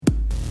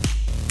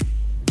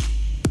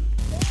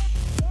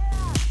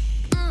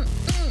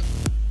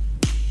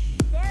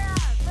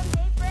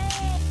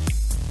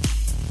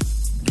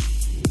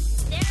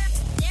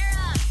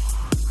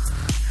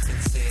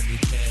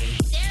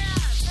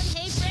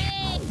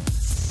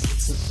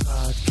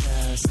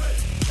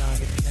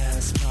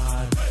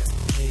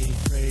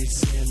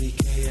Frase, Samy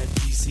K at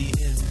DC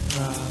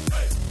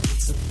Improv.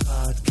 It's a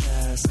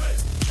podcast,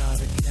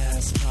 not a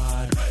cast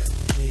pod.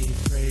 Hey,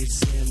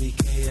 Frase, Samy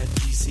K at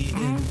DC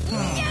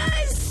Improv.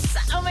 Yes!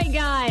 Oh my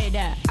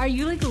God. Are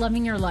you like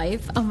loving your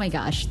life? Oh my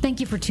gosh. Thank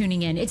you for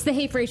tuning in. It's the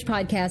Hey Frase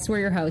podcast. We're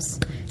your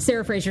hosts,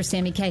 Sarah Fraser,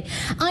 Samy K.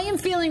 I am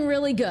feeling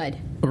really good.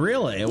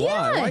 Really? Yeah.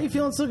 Why? Why are you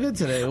feeling so good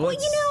today? Well,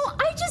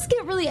 I just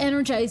get really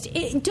energized.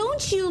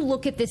 Don't you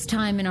look at this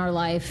time in our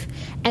life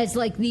as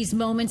like these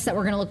moments that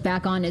we're going to look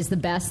back on as the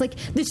best? Like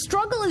the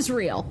struggle is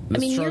real. The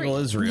struggle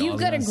is real. You've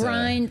got to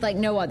grind like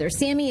no other.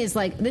 Sammy is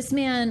like, this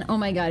man, oh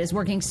my God, is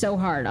working so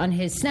hard on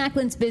his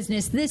Snacklands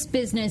business, this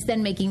business,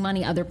 then making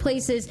money other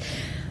places.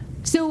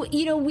 So,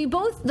 we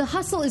both, the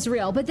hustle is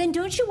real, but then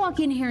don't you walk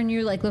in here and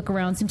you like look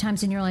around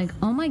sometimes and you're like,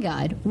 oh my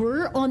God,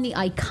 we're on the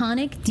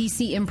iconic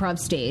DC Improv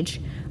stage.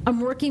 I'm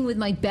working with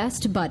my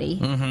best buddy.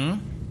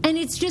 Mm-hmm. And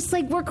it's just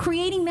like we're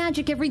creating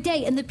magic every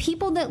day. And the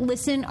people that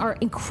listen are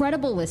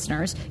incredible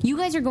listeners. You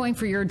guys are going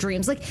for your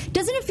dreams. Like,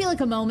 doesn't it feel like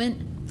a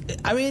moment?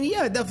 I mean,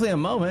 yeah, definitely a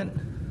moment.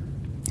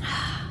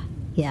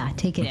 Yeah,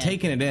 take it in.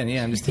 Taking it in.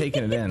 Yeah, I'm just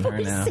taking it in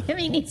right now.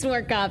 Sammy needs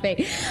more coffee.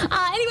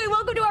 Anyway,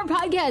 welcome to our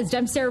podcast.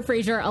 I'm Sarah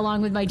Fraser,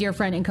 along with my dear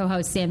friend and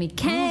co-host, Samy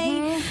K.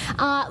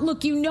 Mm-hmm.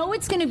 Look,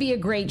 it's going to be a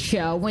great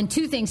show when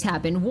two things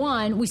happen.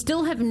 One, we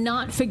still have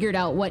not figured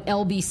out what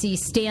LBC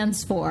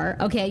stands for.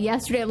 Okay,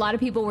 yesterday a lot of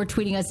people were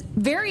tweeting us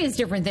various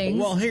different things.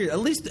 Well, here, at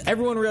least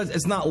everyone realized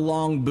it's not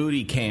long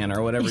booty can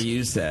or whatever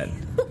you said.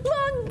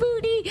 Long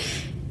booty.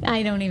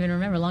 I don't even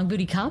remember. Long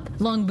booty cup?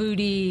 Long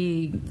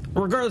booty...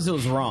 Regardless, it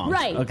was wrong.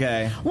 Right.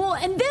 Okay. Well,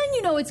 and then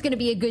it's going to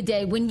be a good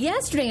day. When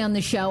yesterday on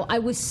the show, I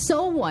was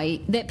so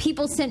white that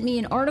people sent me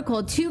an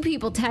article. Two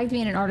people tagged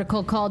me in an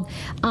article called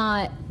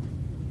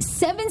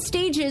 7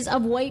 Stages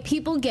of White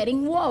People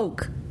Getting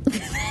Woke.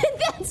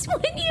 That's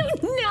when you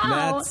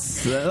know.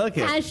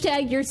 Okay.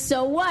 Hashtag you're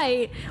so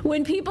white.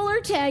 When people are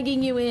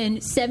tagging you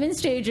in 7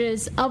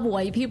 stages of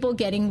white people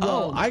getting woke.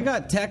 Oh, I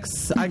got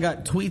texts, I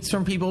got tweets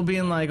from people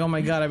being like, oh my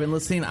God, I've been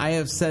listening. I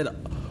have said,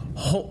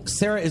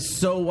 Sarah is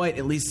so white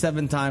at least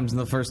 7 times in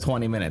the first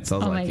 20 minutes. I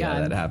was like, yeah,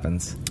 that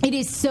happens. It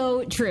is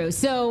so true.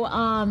 So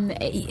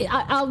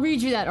I'll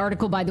read you that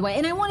article, by the way.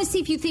 And I want to see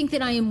if you think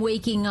that I am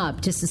waking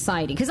up to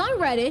society. Because I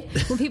read it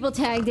when people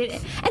tagged it.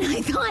 And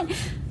I thought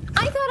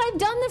I've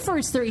done the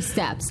first 3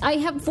 steps. I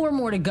have 4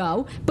 more to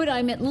go, but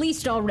I'm at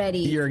least already...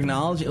 You're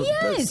acknowledging...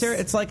 Yes. Sarah,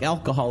 it's like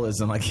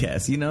alcoholism, I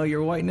guess.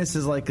 Your whiteness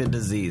is like a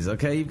disease,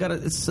 okay? You've got to...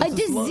 It's a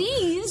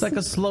disease? It's like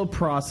a slow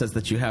process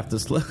that you have to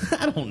slow...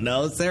 I don't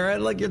know, Sarah.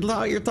 Like,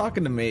 you're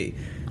talking to me.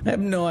 I have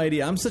no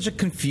idea. I'm such a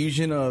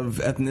confusion of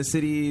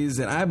ethnicities,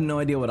 and I have no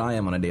idea what I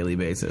am on a daily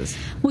basis.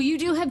 Well, you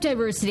do have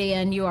diversity,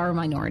 and you are a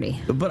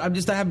minority. But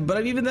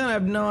even then, I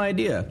have no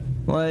idea.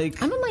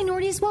 Like... I'm a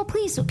minority as well,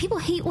 please. People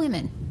hate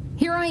women.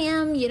 Here I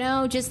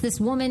am, just this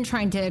woman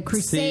trying to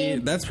crusade.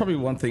 See, that's probably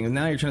one thing.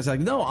 Now you're trying to say,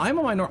 no, I'm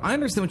a minority. I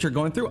understand what you're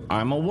going through.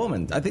 I'm a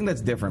woman. I think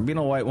that's different. Being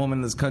a white woman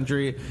in this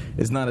country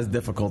is not as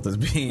difficult as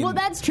being... Well,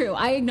 that's true.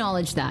 I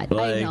acknowledge that.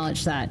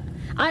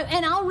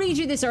 And I'll read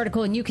you this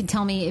article, and you can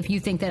tell me if you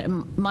think that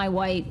my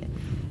white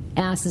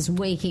ass is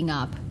waking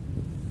up.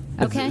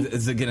 Okay.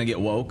 Is it going to get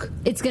woke?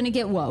 It's going to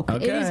get woke.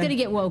 Okay. It is going to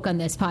get woke on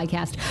this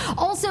podcast.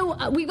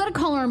 Also, we've got to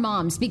call our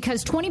moms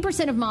because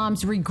 20% of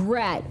moms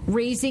regret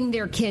raising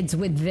their kids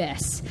with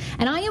this.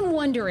 And I am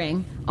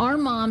wondering, our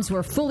moms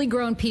were fully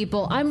grown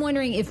people. I'm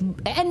wondering if,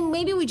 and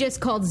maybe we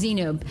just called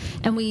Zainab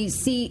and we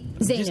see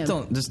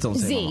Zainab. Just don't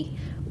say Z.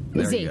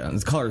 There Z. you go.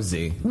 Let's call her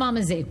Z.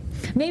 Mama Z.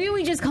 Maybe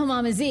we just call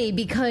Mama Z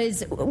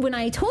because when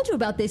I told you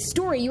about this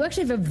story, you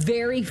actually have a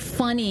very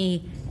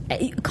funny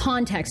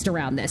context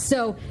around this.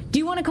 So, do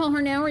you want to call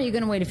her now, or are you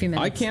going to wait a few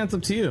minutes? I can't. It's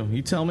up to you.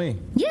 You tell me.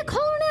 Yeah,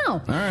 call her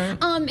now.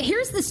 All right.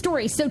 Here's the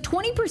story. So,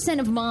 20%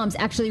 of moms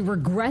actually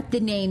regret the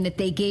name that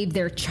they gave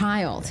their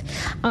child.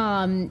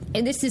 And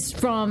this is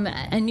from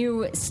a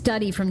new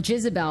study from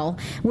Jezebel,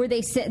 where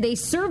they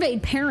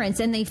surveyed parents,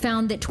 and they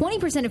found that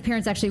 20% of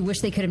parents actually wish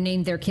they could have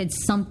named their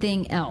kids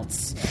something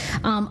else.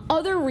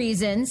 Other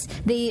reasons,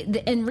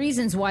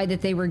 reasons why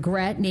that they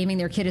regret naming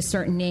their kid a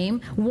certain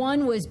name.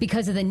 One was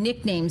because of the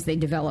nicknames they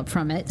developed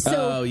from it.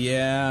 So,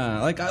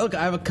 yeah.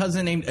 I have a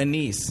cousin named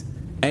Anis.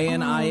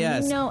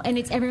 A-N-I-S. No, and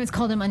everyone's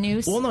called him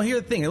Anus. Well, no,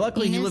 here's the thing.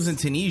 Luckily, Enos? he lives in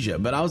Tunisia.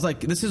 But I was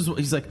like,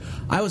 he's like,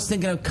 I was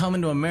thinking of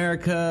coming to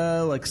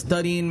America, like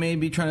studying,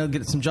 maybe trying to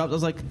get some jobs. I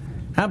was like,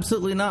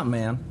 absolutely not,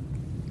 man.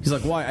 He's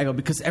like, why? I go,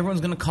 because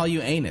everyone's going to call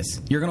you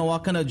Anus. You're going to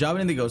walk on a job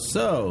and they go,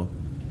 so,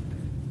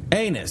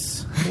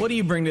 Anus, what do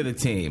you bring to the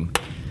team?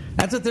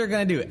 That's what they're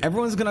going to do.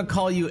 Everyone's going to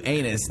call you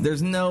Anus.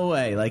 There's no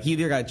way. Like, you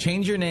either got to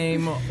change your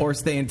name or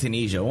stay in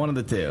Tunisia. One of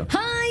the two.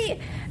 Hi.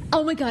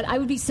 Oh, my God. I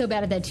would be so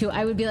bad at that, too.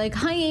 I would be like,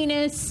 hi,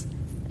 Anus.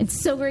 It's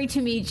so great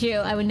to meet you.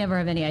 I would never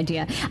have any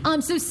idea.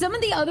 So some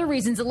of the other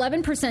reasons,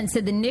 11%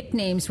 said the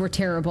nicknames were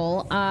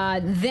terrible.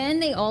 Then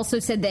they also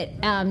said that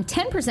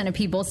 10% of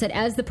people said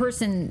as the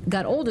person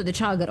got older, the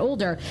child got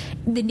older,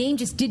 the name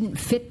just didn't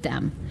fit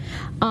them.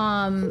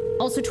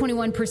 Also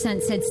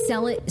 21% said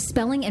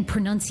spelling and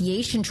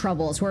pronunciation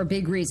troubles were a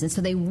big reason. So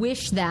they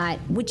wish that,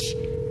 which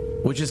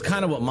which is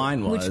kind of what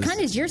mine was. Which kind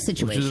of is your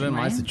situation, Which has been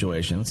my right?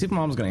 situation. Let's see if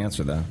Mom's going to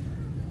answer that.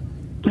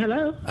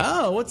 Hello.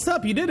 Oh, what's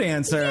up? You did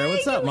answer. Yay,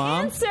 What's up, you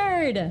Mom?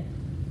 answered.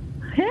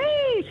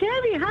 Hey,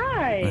 Samy,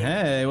 hi.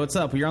 Hey, what's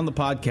up? You're on the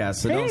podcast,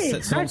 so Hey,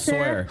 don't hi,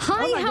 swear.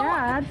 Hi, Oh, my how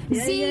God.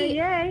 See,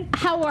 Yay.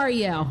 how are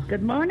you?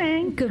 Good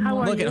morning. Good How are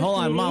morning. Look, you, hold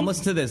on, sweetie? Mom.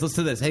 Listen to this.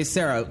 Listen to this. Hey,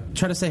 Sarah,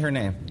 try to say her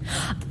name.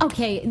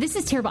 Okay, this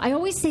is terrible. I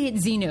always say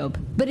it's Zenoob,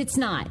 but it's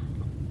not.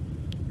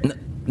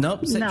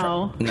 Nope.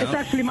 No, it's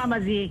actually Mama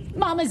Z.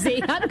 Mama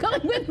Z. I'm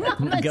going with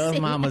Mama Z. Go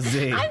Mama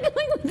Z. I'm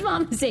going with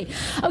Mama Z.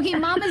 Okay,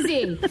 Mama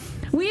Z,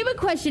 we have a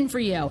question for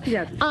you.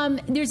 Yes.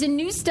 There's a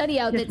new study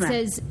out Yes, that ma'am.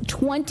 says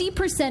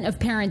 20% of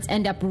parents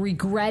end up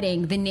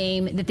regretting the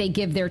name that they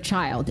give their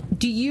child.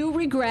 Do you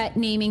regret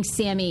naming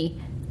Samy?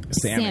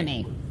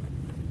 Sammy.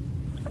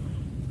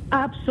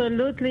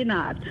 Absolutely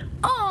not.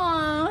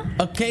 Aww.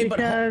 Okay, but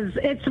Because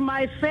it's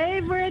my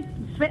favorite.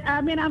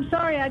 I mean, I'm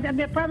sorry. I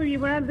probably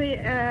weren't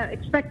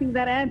expecting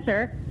that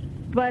answer.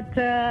 But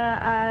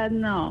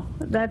no,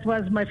 that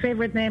was my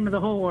favorite name of the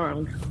whole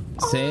world.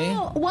 see.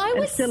 Oh, why It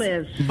was still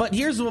is. But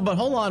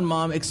hold on,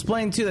 Mom.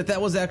 Explain too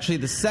that was actually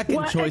the second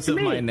Well, choice it's of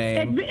me. my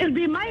name. It'd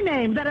be my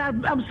name that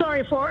I'm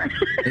sorry for.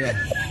 Yeah.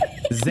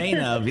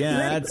 Zainab,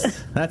 yeah,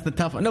 that's the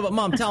tough one. No, but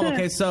Mom, tell me.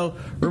 Okay, so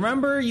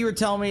remember you were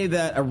telling me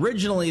that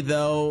originally,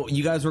 though,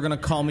 you guys were going to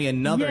call me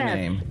another Yes.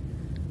 name.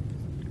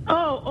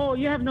 Oh,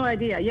 you have no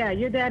idea. Yeah,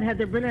 your dad had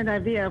the brilliant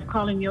idea of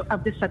calling you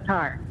Abdus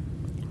Sattar.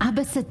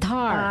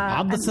 Abasatar.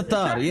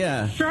 Abdus-Sattar,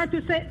 yeah. Try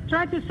to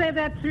say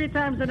that 3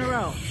 times in a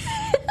row.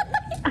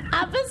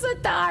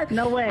 Abasatar.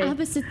 No way.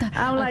 Abasatar.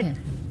 I'm Okay.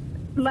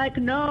 like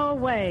no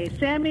way.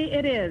 Sammy,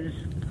 it is.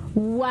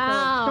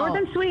 Wow. Short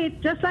and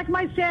sweet, just like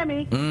my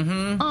Sammy.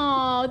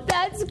 Oh,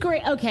 that's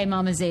great. Okay,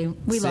 Mama Z,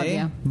 we love See?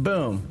 you.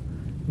 Boom.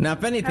 Now,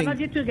 if I anything,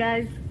 love you too,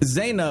 guys.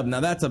 Zainab, now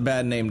that's a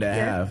bad name to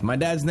have. My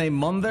dad's name,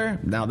 Mother,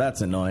 now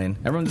that's annoying.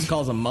 Everyone just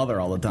calls him Mother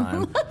all the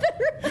time.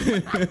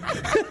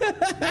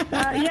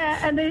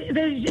 Yeah, and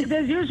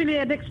there's usually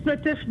an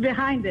expletive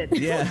behind it.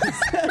 Yes.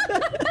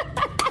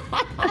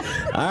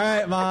 All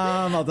right,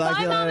 Mom. I'll talk to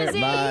Bye, you Mama later.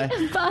 Z. Bye.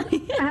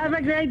 Bye. Have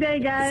a great day,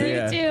 guys. See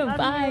ya. You too. Love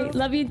Bye. you.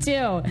 Love you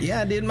too.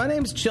 Yeah, dude, my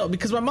name's Chill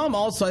because my mom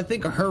also, I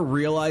think her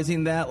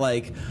realizing that,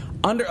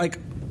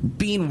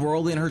 being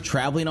worldly and her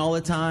traveling all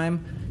the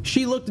time,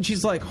 she looked and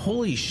she's like,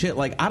 holy shit,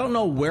 I don't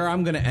know where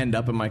I'm going to end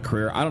up in my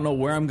career. I don't know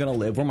where I'm going to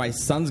live, where my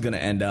son's going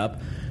to end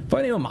up. If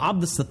I name him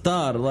Abdus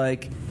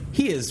Sattar,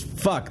 he is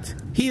fucked.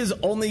 He is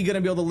only going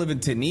to be able to live in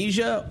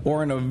Tunisia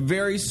or in a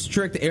very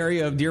strict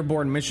area of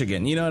Dearborn,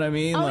 Michigan. You know what I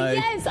mean? Oh,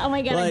 yes. Oh,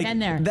 my God, I've been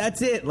there.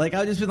 That's it.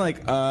 I've just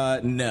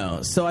been no.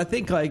 So I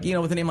think,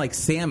 with a name like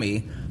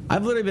Sammy,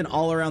 I've literally been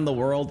all around the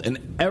world,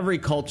 and every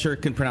culture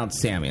can pronounce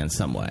Sammy in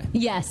some way.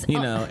 Yes.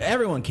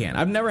 Everyone can.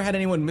 I've never had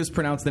anyone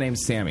mispronounce the name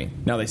Sammy.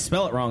 Now, they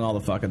spell it wrong all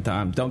the fucking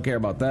time. Don't care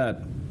about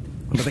that.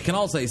 But they can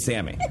all say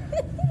Sammy.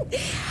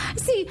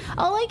 See,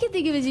 all I can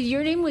think of is if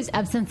your name was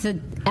Abdus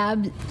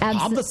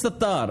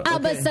Sattar.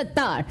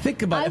 Abasatar.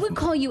 Think about I it. would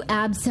call you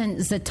Absent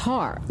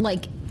Zatar,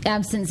 like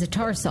absent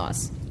Zatar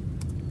sauce.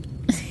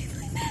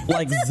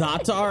 Like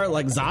Zatar,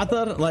 like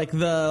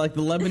the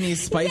Lebanese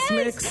spice Yes,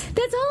 mix.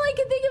 that's all I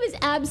can think of is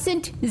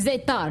absent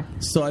Zatar.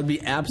 So I'd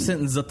be absent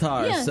and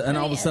Zatar, Yeah, and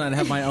all of a sudden I'd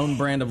have my own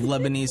brand of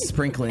Lebanese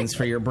sprinklings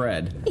for your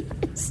bread.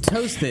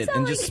 Toast it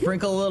and just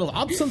sprinkle a little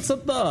absent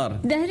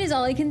Zatar. That is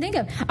all I can think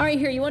of. All right,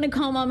 here, you want to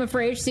call Mama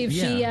Frase, see if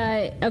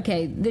Yeah. she,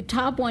 okay, the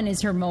top one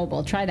is her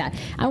mobile. Try that.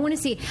 I want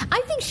to see.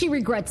 I think she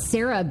regrets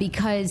Sarah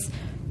because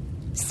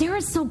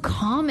Sarah's so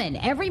common.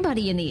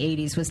 Everybody in the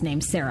 80s was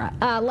named Sarah.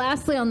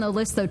 Lastly on the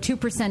list, though,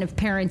 2% of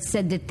parents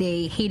said that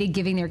they hated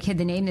giving their kid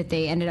the name that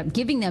they ended up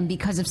giving them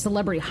because of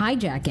celebrity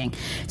hijacking.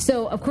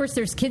 So, of course,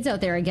 there's kids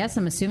out there, I guess,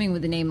 I'm assuming,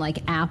 with a name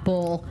like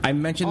Apple. I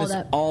mention this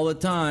all the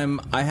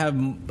time. I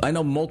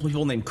know multiple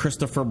people named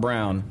Christopher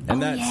Brown,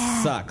 and that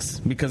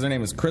sucks because their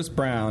name is Chris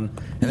Brown,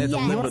 and they have to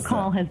live Your with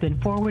call that. has been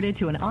forwarded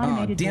to an Oh,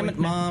 automated damn it,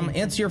 voice Mom! messaging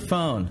Answer your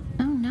phone.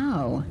 Oh,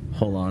 no.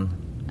 Hold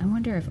on. I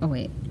wonder if... Oh,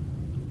 wait.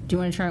 Do you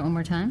want to try it one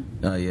more time?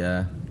 Oh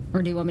yeah.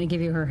 Or do you want me to give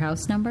you her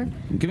house number?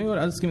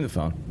 Just give me the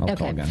phone. I'll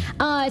call again.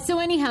 So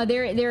anyhow,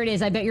 there it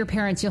is. I bet your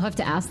parents, you'll have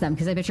to ask them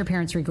because I bet your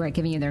parents regret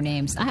giving you their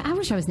names. I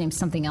wish I was named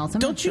something else.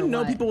 Don't you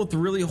know people with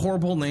really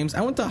horrible names?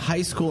 I went to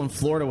high school in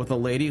Florida with a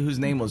lady whose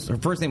her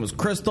first name was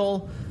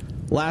Crystal,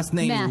 last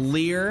name Math.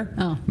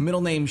 Lear,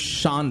 middle name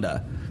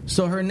Shonda.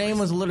 So her name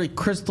was literally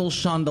Crystal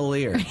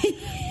Chandelier.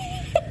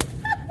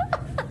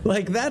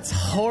 That's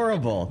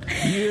horrible.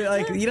 You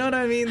know what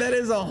I mean? That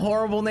is a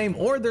horrible name.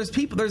 Or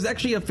there's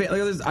actually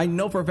I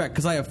know for a fact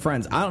because I have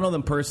friends. I don't know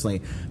them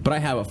personally, but I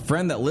have a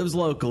friend that lives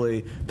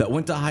locally that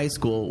went to high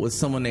school with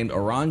someone named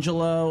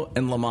Orangelo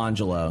and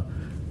Lamangelo,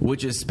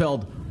 which is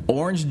spelled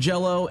orange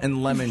jello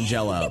and lemon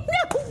jello.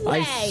 No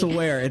way. I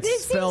swear, it's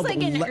This spelled.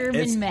 seems like an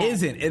urban myth.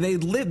 Isn't. And they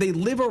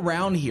live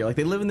around here.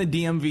 They live in the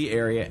DMV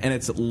area, and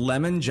it's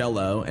lemon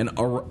jello and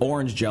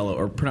orange jello,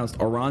 or pronounced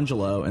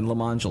orangelo and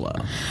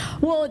lamangelo.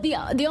 Well,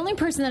 the only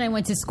person that I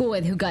went to school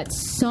with who got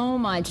so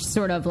much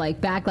sort of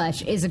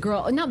backlash is a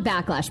girl. Not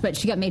backlash, but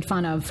she got made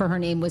fun of for her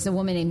name was a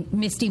woman named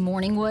Misty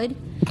Morningwood.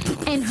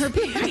 And her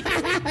parents.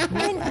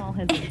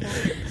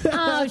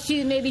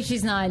 Maybe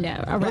she's not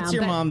around. What's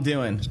your mom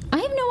doing? I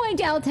have no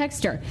idea. I'll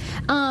text her.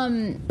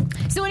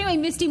 So anyway,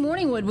 Misty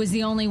Morningwood was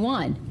the only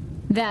one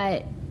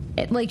that.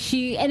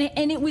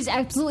 And it was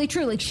absolutely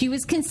true. Like, she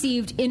was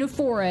conceived in a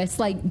forest,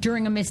 like,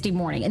 during a misty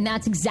morning. And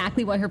that's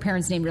exactly why her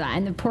parents named her that.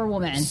 And the poor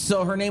woman.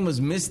 So her name was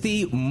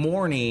Misty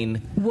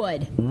Morning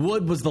Wood.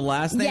 Wood was the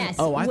last name? Yes.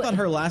 Oh, I thought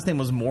her last name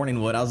was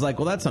Morningwood. I was like,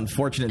 well, that's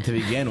unfortunate to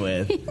begin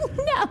with.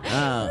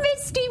 No.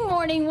 Misty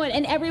Morningwood.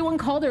 And everyone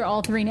called her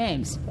all three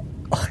names.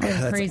 Oh, God,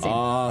 that's crazy.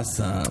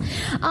 Awesome.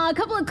 A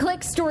couple of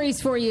click stories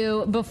for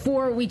you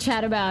before we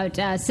chat about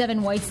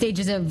 7 white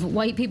stages of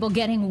white people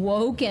getting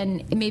woke,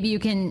 and maybe you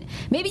can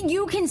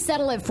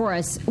settle it for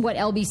us what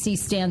LBC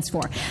stands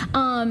for.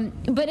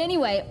 But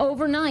anyway,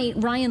 overnight,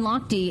 Ryan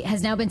Lochte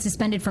has now been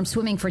suspended from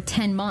swimming for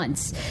 10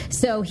 months.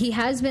 So he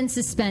has been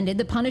suspended.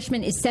 The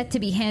punishment is set to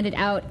be handed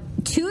out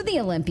to the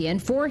Olympian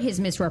for his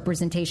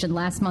misrepresentation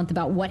last month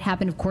about what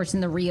happened, of course,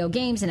 in the Rio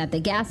Games and at the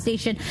gas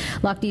station.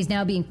 Lochte is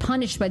now being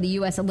punished by the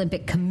U.S.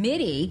 Olympic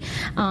Committee.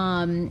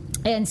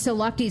 And so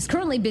Lochte is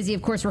currently busy,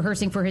 of course,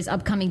 rehearsing for his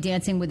upcoming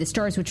Dancing with the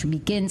Stars, which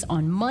begins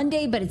on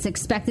Monday, but it's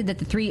expected that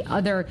the 3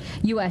 other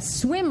U.S.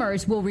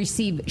 swimmers will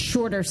receive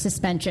shorter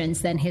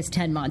suspensions than his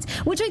 10 months,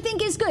 which I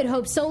think is good.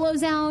 Hope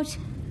Solo's out.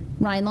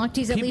 Ryan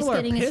Lochte's at least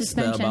getting a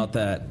suspension. People are pissed about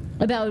that.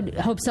 About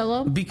Hope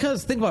Solo?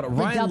 Because, think about it,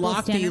 Ryan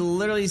Lochte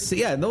literally...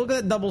 Yeah, look at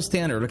that double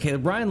standard. Okay,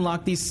 Ryan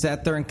Lochte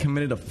sat there and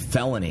committed a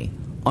felony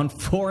on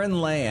foreign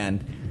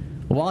land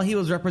while he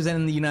was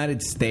representing the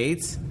United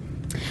States...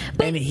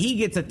 and he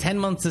gets a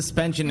 10-month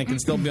suspension and can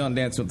still be on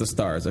Dance with the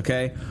Stars,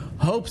 okay?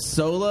 Hope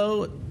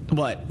Solo,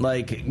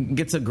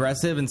 gets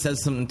aggressive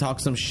and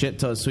talks some shit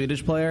to a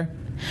Swedish player,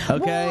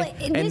 okay?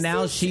 Well, and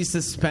now she's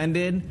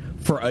suspended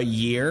for a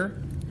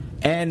year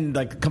and,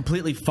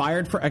 completely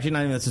fired for... Actually,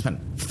 not even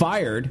suspended.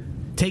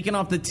 Fired, taken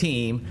off the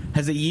team,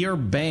 has a year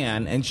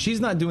ban, and she's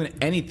not doing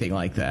anything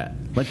like that.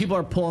 Like, people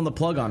are pulling the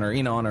plug on her,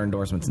 on her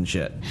endorsements and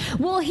shit.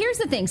 Well, here's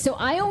the thing. So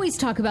I always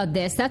talk about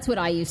this. That's what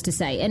I used to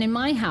say. And in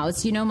my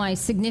house, my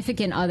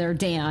significant other,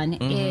 Dan,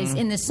 is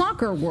in the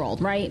soccer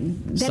world, right?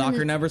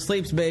 Soccer never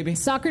sleeps, baby.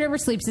 Soccer never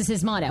sleeps is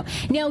his motto.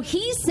 Now,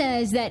 he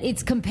says that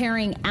it's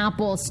comparing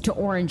apples to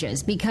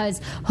oranges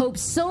because Hope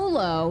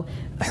Solo,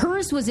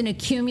 hers was an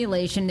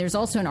accumulation. There's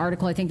also an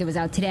article, I think, that was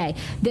out today,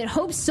 that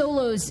Hope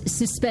Solo's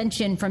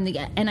suspension from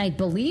and I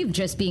believe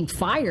just being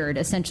fired,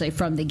 essentially,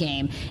 from the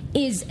game,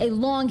 is a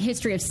long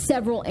history of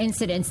several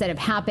incidents that have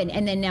happened,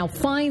 and then now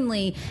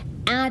finally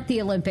at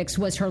the Olympics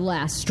was her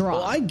last straw.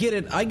 Well, I get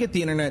it. I get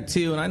the internet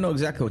too, and I know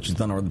exactly what she's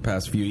done over the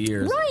past few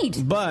years. Right.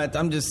 But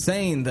I'm just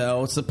saying,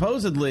 though,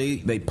 supposedly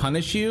they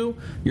punish you.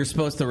 You're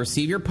supposed to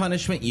receive your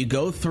punishment. You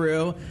go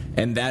through,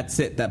 and that's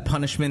it. That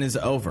punishment is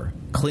over.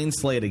 Clean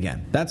slate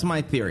again. That's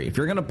my theory. If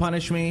you're going to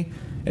punish me,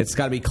 it's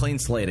got to be clean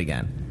slate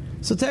again.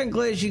 So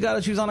technically, she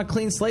was on a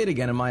clean slate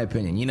again, in my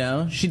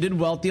opinion. She did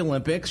well at the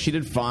Olympics. She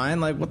did fine.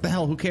 What the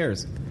hell? Who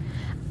cares?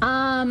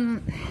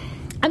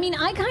 I mean,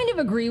 I kind of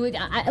agree with...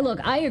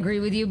 I agree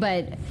with you,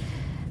 but...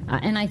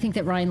 and I think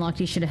that Ryan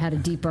Lochte should have had a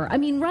deeper... I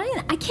mean,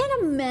 Ryan, I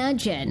can't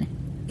imagine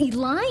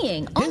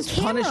lying on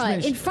camera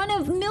in front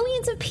of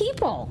millions of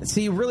people.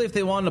 See, really, if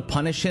they wanted to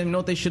punish him, you know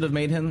what they should have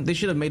made him? They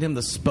should have made him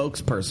the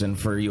spokesperson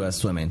for U.S.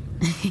 swimming.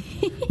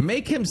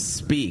 Make him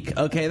speak.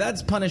 Okay,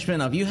 that's punishment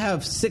enough. You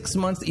have 6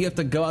 months that you have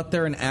to go out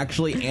there and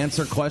actually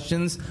answer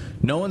questions.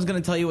 No one's going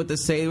to tell you what to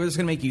say. We're just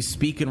going to make you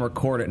speak and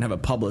record it and have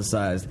it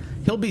publicized.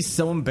 He'll be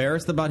so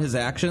embarrassed about his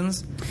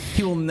actions,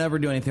 he will never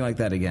do anything like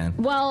that again.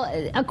 Well,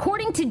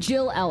 according to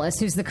Jill Ellis,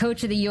 who's the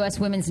coach of the U.S.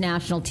 women's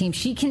national team,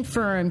 she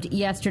confirmed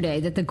yesterday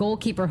that the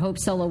goalkeeper Hope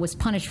Solo was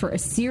punished for a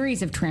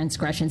series of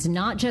transgressions,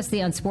 not just the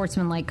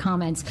unsportsmanlike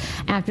comments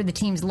after the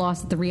team's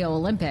loss at the Rio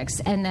Olympics,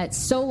 and that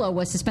Solo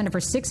was suspended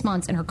for 6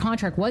 months and her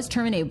contract was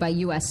terminated by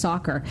U.S.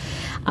 Soccer.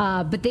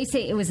 But they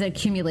say it was an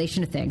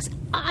accumulation of things.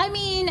 I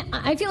mean,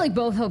 I feel like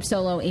both Hope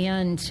Solo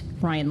and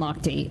Ryan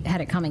Lochte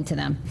had it coming to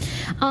them.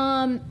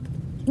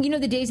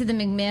 The days of the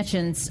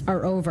McMansions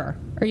are over.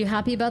 Are you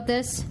happy about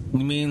this?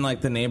 You mean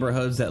like the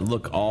neighborhoods that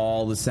look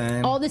all the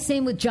same? All the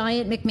same with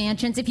giant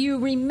McMansions. If you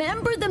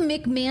remember the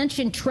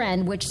McMansion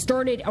trend, which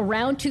started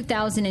around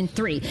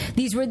 2003,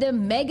 these were the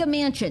mega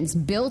mansions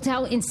built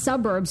out in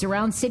suburbs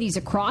around cities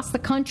across the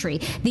country.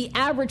 The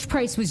average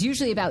price was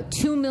usually about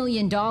 $2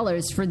 million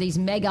for these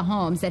mega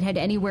homes that had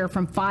anywhere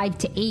from 5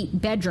 to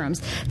 8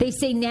 bedrooms. They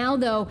say now,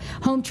 though,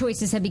 home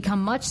choices have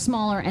become much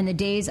smaller and the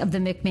days of the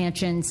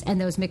McMansions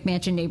and those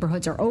McMansion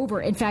neighborhoods are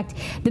over. In fact,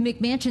 the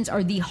McMansions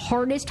are the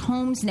hardest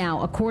homes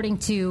now, according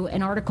to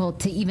an article,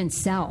 to even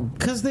sell.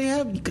 Because they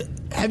have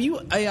you,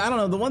 I don't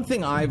know, the one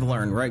thing I've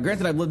learned, right?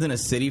 Granted, I've lived in a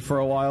city for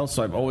a while,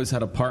 so I've always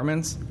had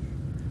apartments.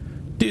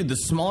 Dude, the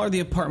smaller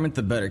the apartment,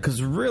 the better.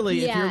 Because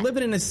really, if you're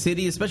living in a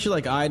city, especially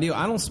like I do,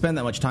 I don't spend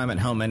that much time at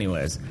home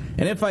anyways.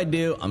 And if I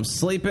do, I'm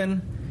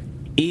sleeping,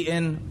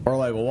 eating, or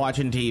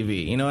watching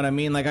TV. You know what I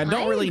mean? I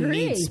don't really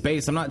need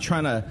space. I'm not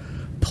trying to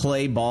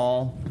play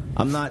ball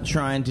I'm not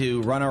trying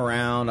to run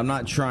around. I'm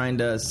not trying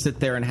to sit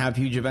there and have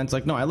huge events.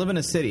 Like, no, I live in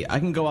a city. I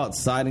can go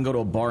outside and go to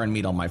a bar and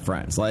meet all my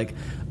friends. Like,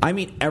 I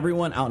meet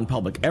everyone out in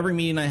public. Every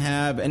meeting I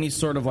have, any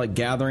sort of, like,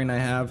 gathering I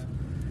have,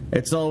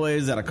 it's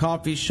always at a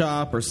coffee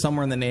shop or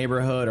somewhere in the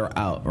neighborhood or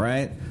out,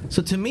 right?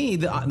 So to me,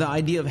 the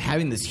idea of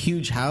having this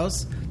huge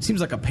house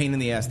seems like a pain in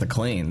the ass to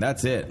clean.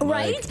 That's it.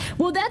 Right? Like,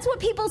 well, that's what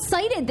people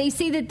cited. They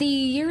say that the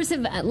years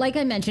have, like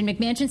I mentioned,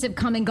 McMansions have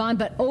come and gone,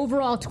 but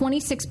overall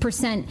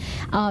 26%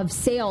 of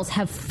sales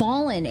have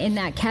fallen in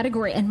that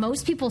category. And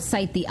most people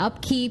cite the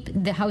upkeep.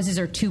 The houses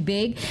are too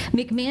big.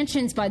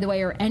 McMansions, by the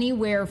way, are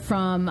anywhere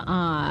from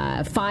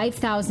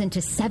 5,000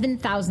 to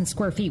 7,000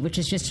 square feet, which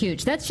is just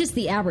huge. That's just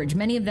the average.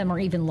 Many of them are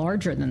even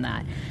larger than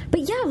that.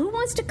 But yeah, who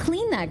wants to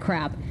clean that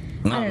crap?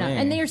 I don't know.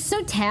 And they're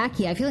so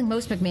tacky. I feel like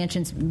most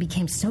McMansions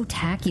became so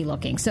tacky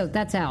looking. So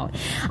that's out.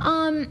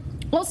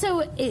 Also,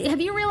 have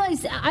you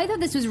realized, I thought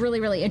this was really,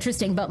 really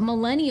interesting, but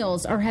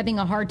millennials are having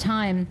a hard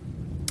time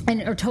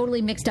and are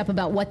totally mixed up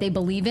about what they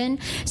believe in.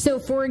 So,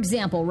 for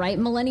example, right,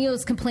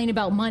 millennials complain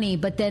about money,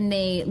 but then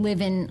they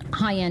live in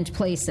high-end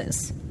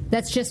places.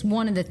 That's just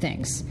one of the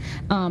things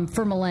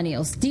for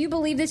millennials. Do you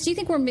believe this? Do you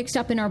think we're mixed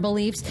up in our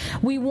beliefs?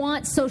 We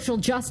want social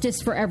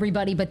justice for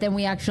everybody, but then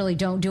we actually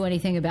don't do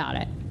anything about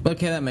it.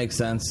 Okay, that makes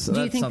sense.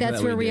 Do you think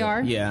that's where we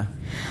are? Yeah.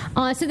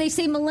 So they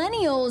say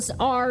millennials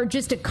are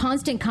just a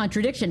constant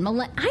contradiction.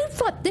 I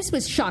thought this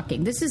was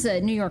shocking. This is a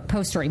New York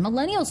Post story.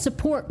 Millennials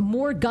support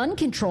more gun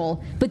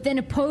control, but then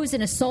oppose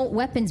an assault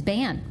weapons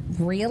ban.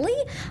 Really?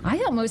 I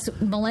thought most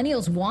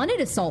millennials wanted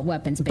assault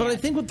weapons ban. But I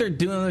think what they're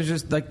doing is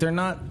just like they're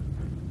not,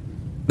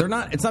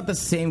 it's not the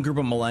same group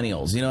of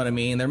millennials, you know what I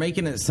mean? They're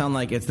making it sound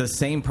like it's the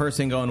same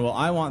person going, well,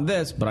 I want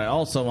this, but I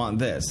also want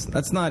this.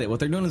 That's not it. What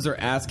they're doing is they're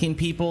asking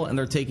people and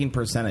they're taking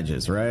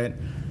percentages, right?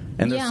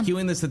 And they're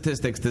skewing the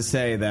statistics to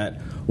say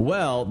that,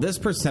 well, this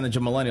percentage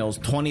of millennials,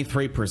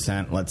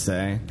 23%, let's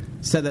say,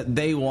 said that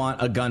they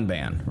want a gun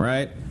ban,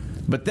 right?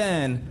 But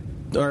then,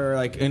 or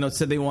like, you know,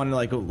 said they wanted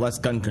like less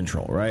gun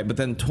control, right? But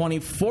then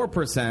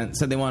 24%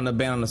 said they wanted a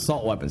ban on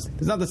assault weapons.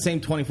 It's not the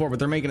same 24, but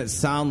they're making it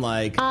sound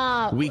like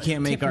we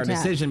can't make our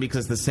decision because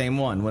it's the same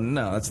one. Well,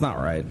 no, that's not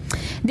right.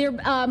 They're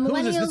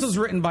millennials. This was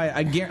written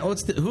by give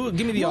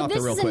me the author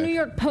real quick. This is a New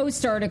York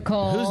Post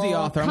article. Who's the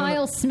author?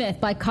 Kyle Smith.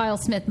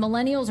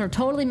 Millennials are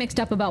totally mixed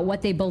up about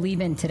what they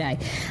believe in today.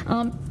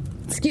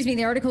 Excuse me.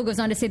 The article goes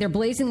on to say they're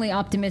blazingly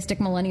optimistic.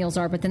 Millennials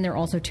are, but then they're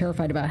also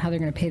terrified about how they're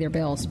going to pay their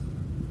bills.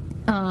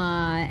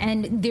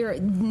 And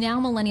now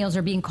millennials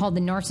are being called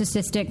the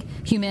narcissistic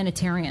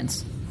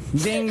humanitarians.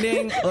 Ding,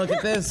 ding. Look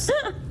at this.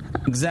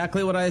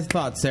 Exactly what I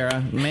thought,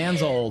 Sarah.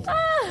 Man's old.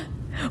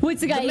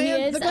 What's the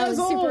guy? The guy's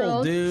super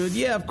old, dude.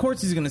 Yeah, of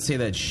course he's going to say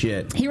that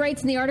shit. He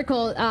writes in the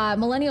article,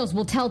 millennials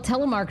will tell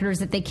telemarketers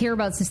that they care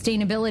about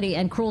sustainability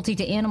and cruelty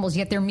to animals,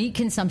 yet their meat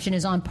consumption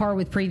is on par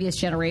with previous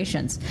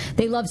generations.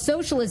 They love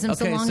socialism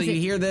so long as... Okay, so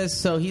you hear this?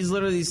 So he's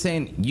literally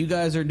saying, you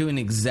guys are doing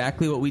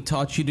exactly what we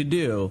taught you to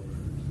do,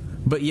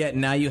 but yet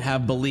now you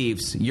have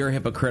beliefs. You're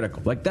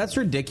hypocritical. Like, that's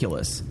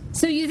ridiculous.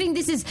 So you think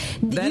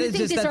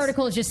this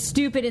article is just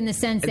stupid in the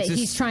sense that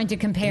he's trying to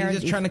compare... He's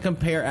just trying to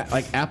compare,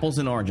 like, apples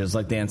and oranges,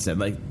 like Dan said.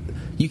 Like,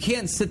 you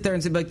can't sit there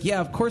and say, like, yeah,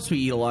 of course we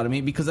eat a lot of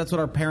meat because that's what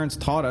our parents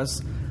taught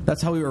us.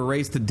 That's how we were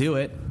raised to do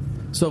it.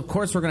 So, of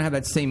course, we're going to have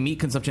that same meat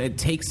consumption. It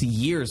takes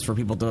years for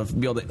people to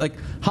be able to... Like,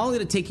 how long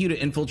did it take you to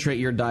infiltrate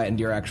your diet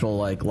into your actual,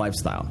 like,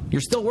 lifestyle? You're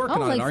still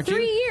working on it, aren't you?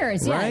 3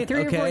 years, yeah. Right?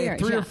 3 or 4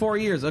 years. 3 or 4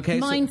 years, okay.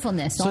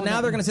 Mindfulness. So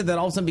now they're going to say that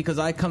all of a sudden because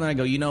I come and I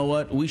go, you know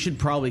what? We should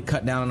probably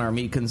cut down on our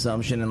meat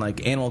consumption and,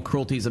 like, animal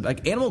cruelty.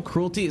 Like, animal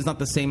cruelty is not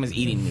the same as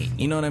eating meat.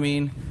 You know what I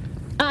mean?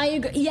 I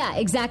agree. Yeah,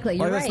 exactly.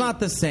 You're right. It's not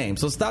the same.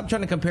 So stop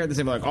trying to compare the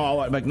same. Like,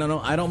 no,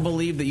 I don't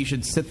believe that you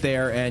should sit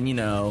there and, you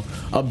know,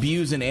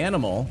 abuse an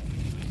animal.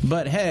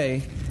 But,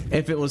 hey...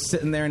 If it was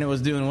sitting there and it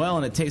was doing well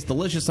and it tastes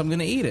delicious, I'm going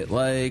to eat it.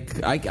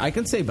 Like, I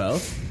can say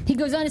both. He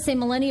goes on to say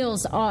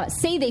millennials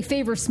say they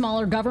favor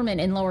smaller government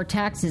and lower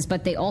taxes,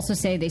 but they also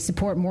say they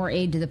support more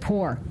aid to the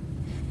poor,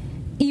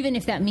 even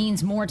if that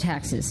means more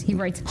taxes. He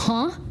writes,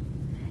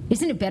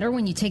 Isn't it better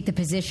when you take the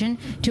position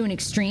to an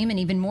extreme? And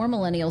even more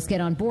millennials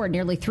get on board.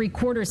 Nearly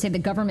 3/4 say the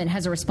government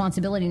has a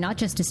responsibility not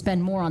just to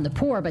spend more on the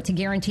poor, but to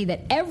guarantee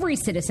that every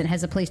citizen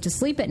has a place to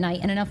sleep at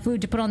night and enough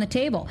food to put on the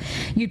table.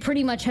 You'd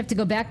pretty much have to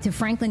go back to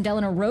Franklin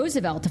Delano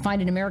Roosevelt to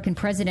find an American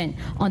president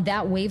on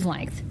that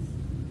wavelength.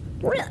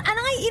 And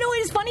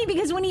it is funny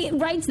because when he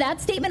writes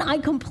that statement, I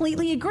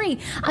completely agree.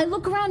 I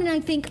look around and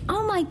I think,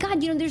 oh my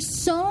God,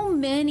 there's so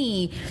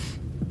many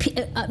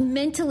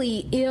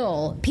mentally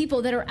ill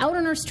people that are out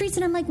on our streets,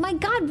 and I'm like, my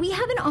God, we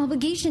have an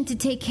obligation to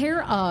take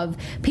care of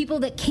people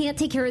that can't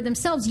take care of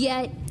themselves,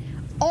 yet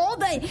all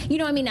the,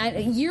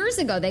 years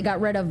ago they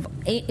got rid of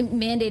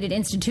mandated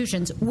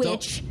institutions,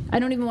 which I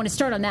don't even want to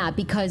start on that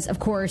because, of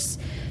course,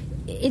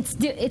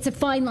 it's a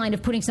fine line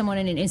of putting someone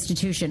in an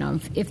institution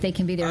of if they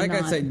can be there or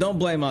not. I say, don't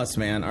blame us,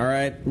 man, all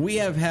right? We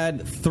have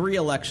had 3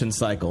 election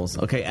cycles,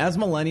 okay? As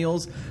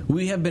millennials,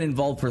 we have been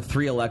involved for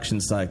 3 election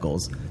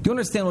cycles. Do you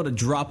understand what a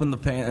drop in the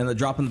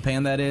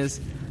pan that is?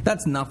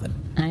 That's nothing.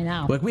 I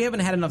know. Like, we haven't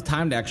had enough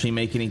time to actually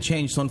make any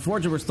change. So,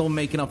 unfortunately, we're still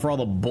making up for all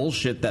the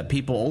bullshit that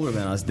people older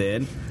than us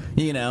did,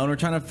 and we're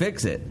trying to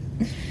fix it.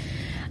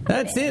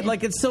 That's it.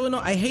 Like, it's so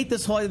annoying. I hate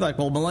this whole, like,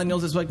 well,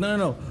 millennials, it's like,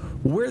 no.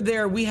 We're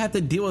there. We have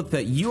to deal with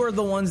it. You are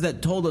the ones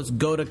that told us,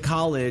 go to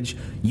college,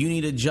 you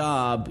need a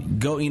job,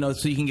 go,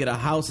 so you can get a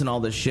house and all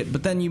this shit.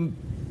 But then you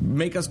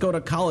make us go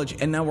to college,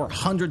 and now we're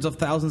hundreds of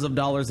thousands of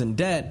dollars in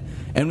debt,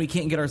 and we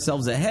can't get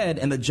ourselves ahead.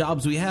 And the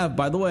jobs we have,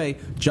 by the way,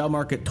 job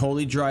market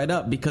totally dried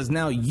up because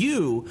now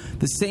you,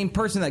 the same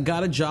person that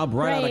got a job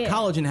right out of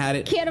college and had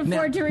it, can't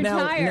afford to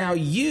retire. Now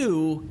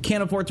you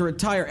can't afford to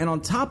retire, and on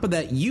top of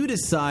that, you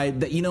decide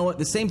that, you know what,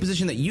 the same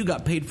position that you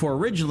got paid for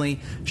originally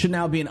should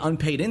now be an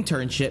unpaid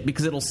internship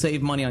because it'll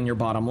save money on your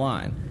bottom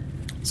line.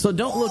 So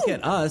don't look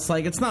at us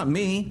like it's not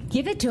me.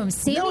 Give it to him.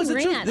 Sammy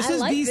rant. This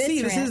is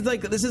DC.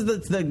 This is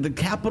the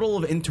capital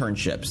of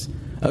internships.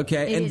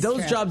 Okay, and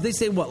those jobs, they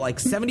say what, like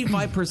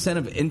 75%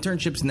 of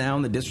internships now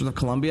in the District of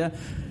Columbia.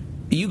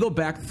 You go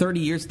back 30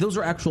 years; those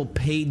are actual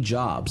paid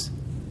jobs.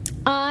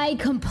 I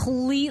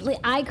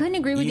couldn't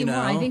agree with you more.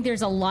 I think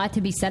there's a lot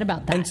to be said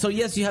about that. And so,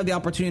 yes, you have the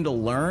opportunity to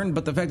learn,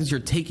 but the fact is you're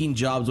taking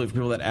jobs away from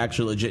people that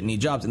actually legit need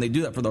jobs, and they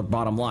do that for their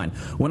bottom line.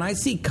 When I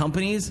see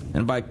companies,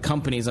 and by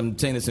companies, I'm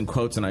saying this in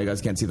quotes, and I know you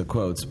guys can't see the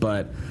quotes,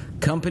 but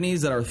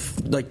companies that are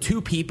like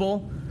two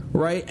people,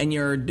 right, and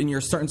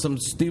you're starting some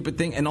stupid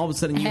thing, and all of a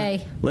sudden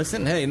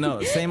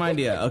same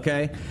idea,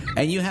 okay?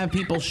 And you have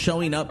people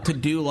showing up to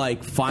do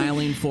like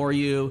filing for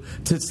you,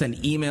 to send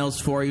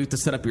emails for you, to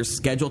set up your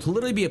schedule, to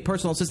literally be a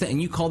personal assistant, and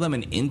you call them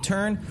an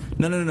intern?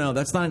 No,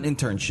 that's not an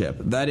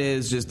internship. That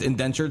is just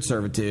indentured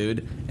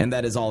servitude, and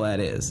that is all that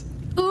is.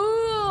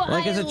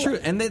 Like, it's a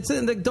truth, and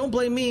don't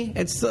blame me.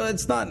 It's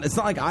not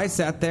like I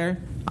sat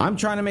there. I'm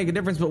trying to make a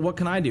difference, but what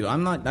can I do? I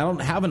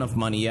don't have enough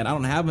money yet. I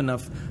don't have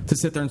enough to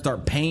sit there and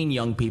start paying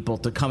young people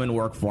to come and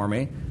work for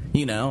me.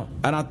 I'm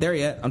not there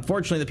yet.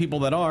 Unfortunately, the people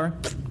that are,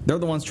 they're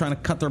the ones trying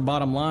to cut their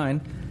bottom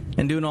line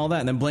and doing all that,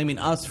 and then blaming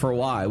us for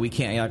why we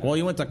can't. You're like, well,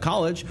 you went to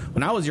college.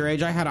 When I was your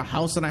age, I had a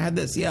house and I had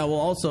this. Yeah, well,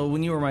 also,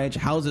 when you were my age,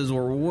 houses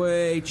were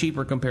way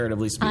cheaper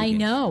comparatively speaking. I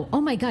know.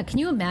 Oh, my God. Can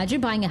you imagine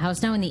buying a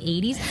house now in the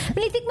 80s? I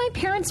mean, I think my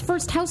parents'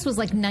 first house was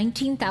like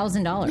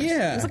 $19,000.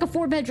 Yeah. It was like a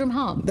 4-bedroom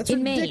home. That's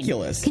in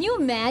ridiculous. Maine. Can you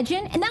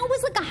imagine? And that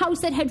was like a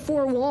house that had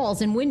 4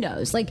 walls and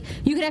windows. Like,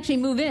 you could actually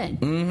move in.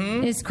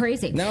 Mm-hmm. It's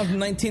crazy. Now,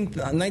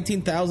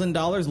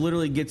 $19,000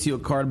 literally gets you a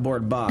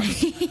cardboard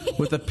box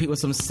with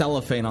some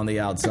cellophane on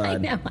the outside.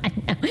 I know.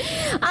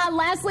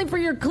 Lastly, for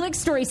your click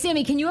story,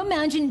 Sammy, can you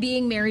imagine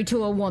being married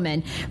to a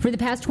woman for the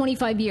past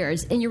 25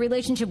 years and your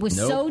relationship was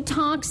so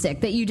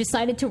toxic that you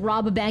decided to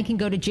rob a bank and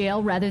go to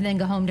jail rather than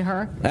go home to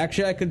her?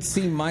 Actually, I could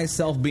see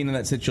myself being in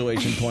that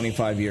situation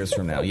 25 years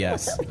from now.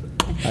 Yes.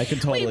 I could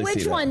totally see that. Wait,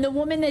 which one? The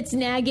woman that's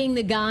nagging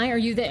the guy? Are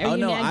you nagging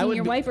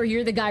your wife, or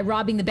you're the guy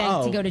robbing the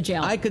bank to go to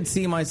jail? I could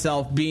see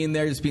myself being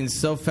there, just being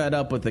so fed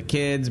up with the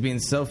kids, being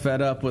so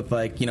fed up with,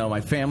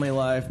 my family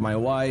life, my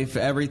wife,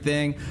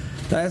 everything.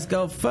 I just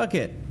go, fuck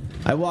it.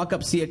 I walk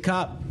up, see a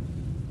cop,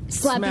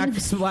 slap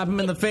him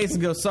in the face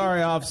and go,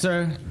 sorry,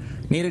 officer.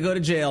 Need to go to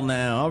jail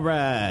now. All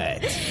right.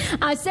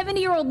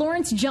 70-year-old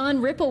Lawrence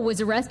John Ripple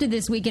was arrested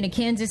this week in a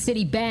Kansas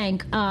City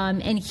bank,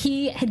 and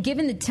he had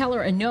given the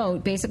teller a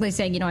note basically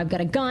saying, I've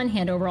got a gun,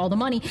 hand over all the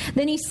money.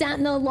 Then he sat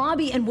in the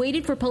lobby and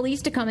waited for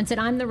police to come and said,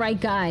 I'm the right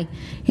guy.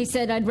 He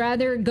said, I'd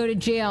rather go to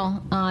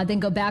jail than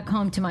go back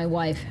home to my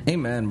wife.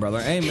 Amen, brother.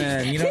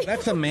 Amen.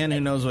 That's a man who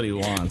knows what he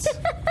wants.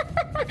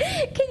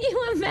 Can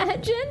you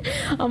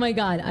imagine? Oh, my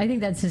God. I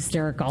think that's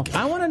hysterical.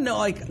 I want to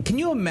know, can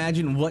you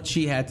imagine what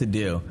she had to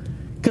do?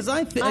 Because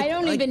I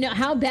don't even know.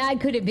 How bad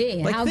could it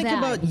be? Think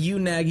about you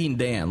nagging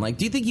Dan.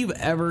 Do you think you've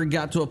ever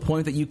got to a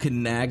point that you could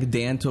nag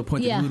Dan to a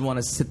point that you would want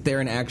to sit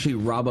there and actually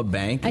rob a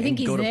bank? I think and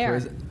he's go to there.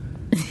 prison?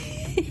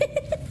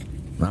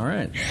 All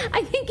right.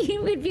 I think he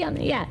would be on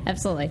the... Yeah,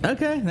 absolutely.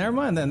 Okay, never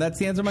mind then. That's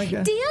the answer, Mike.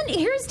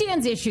 Here's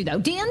Dan's issue, though.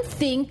 Dan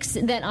thinks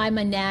that I'm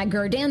a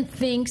nagger. Dan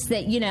thinks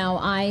that,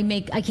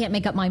 I can't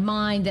make up my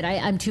mind, that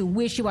I'm too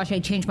wishy-washy, I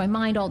change my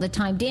mind all the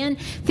time. Dan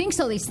thinks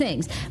all these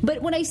things.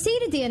 But what I say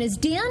to Dan is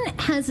Dan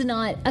has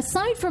not,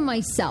 aside from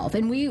myself,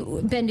 and we've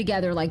been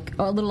together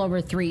a little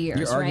over 3 years,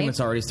 Your argument's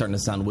already starting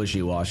to sound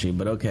wishy-washy,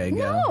 but okay, go.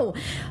 No.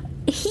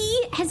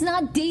 He has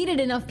not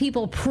dated enough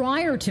people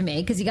prior to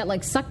me because he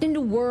got sucked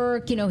into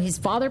work. His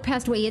father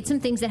passed away. He had some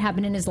things that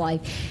happened in his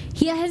life.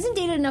 He hasn't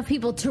dated enough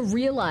people to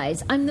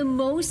realize I'm the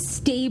most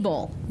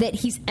stable that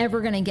he's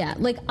ever going to get.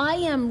 I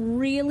am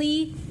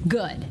really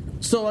good.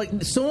 So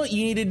what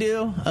you need to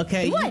do,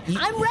 okay? What?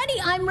 I'm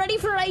ready. I'm ready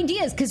for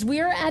ideas because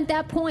we're at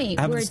that point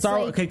where it's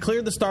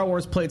clear the Star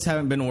Wars plates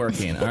haven't been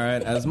working. All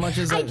right, as much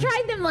as I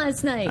tried them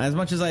last night. As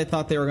much as I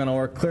thought they were going to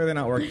work, clearly they're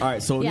not working. All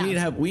right, so we need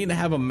to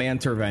have a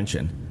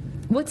man-tervention.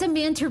 What's a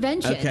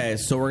man-tervention? Okay,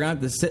 so we're gonna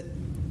have to sit.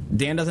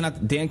 Dan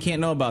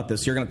can't know about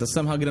this. You're gonna have to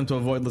somehow get him to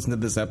avoid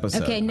listening to this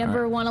episode. Okay,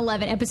 number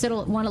 111, episode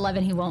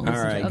 111. He won't listen.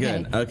 All right, to.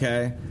 Okay. Good.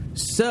 Okay,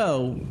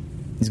 so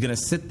he's gonna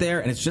sit there,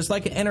 and it's just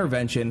like an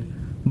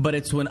intervention, but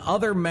it's when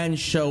other men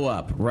show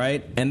up,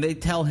 right? And they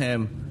tell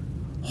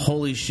him,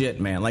 "Holy shit,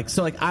 man!"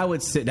 I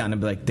would sit down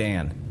and be like,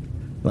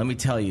 Dan, let me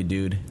tell you,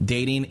 dude,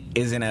 dating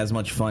isn't as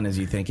much fun as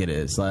you think it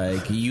is.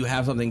 Like, you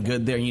have something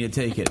good there, you need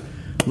to take it.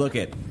 Look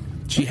it,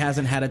 she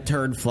hasn't had a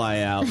turd fly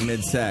out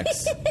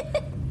mid-sex.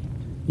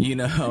 You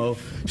know,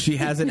 she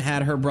hasn't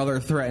had her brother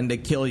threaten to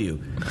kill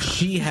you.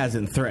 She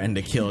hasn't threatened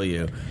to kill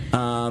you.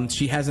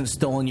 She hasn't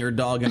stolen your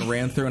dog and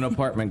ran through an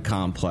apartment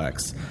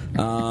complex.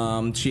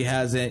 She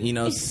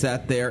hasn't,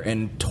 sat there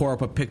and tore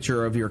up a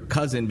picture of your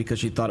cousin because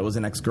she thought it was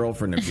an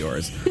ex-girlfriend of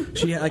yours.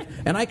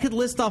 And I could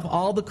list off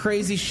all the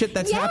crazy shit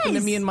that's happened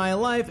to me in my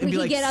life and we be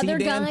like, get see, other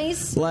Dan,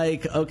 guys.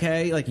 like,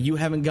 okay, like you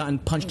haven't gotten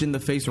punched in the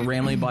face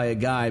randomly by a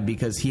guy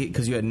because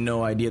you had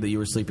no idea that you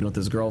were sleeping with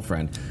his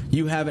girlfriend.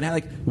 You haven't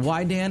had,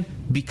 why, Dan?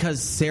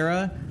 Because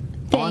Sarah,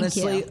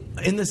 honestly,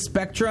 in the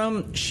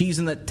spectrum, she's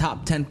in the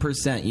top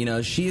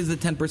 10%. She is the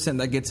 10%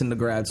 that gets into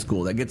grad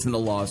school, that gets into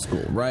law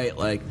school, right?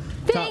 Like,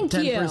 top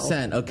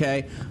 10%,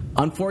 okay?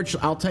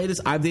 Unfortunately, I'll tell you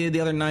this, I've dated the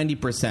other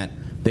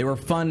 90%. They were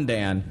fun,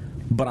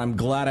 Dan, but I'm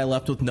glad I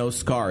left with no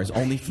scars.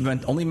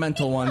 Only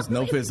mental ones,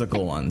 no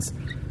physical ones.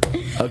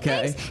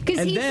 Okay?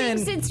 Because he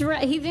thinks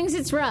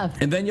it's rough.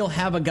 And then you'll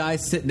have a guy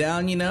sit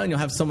down, and you'll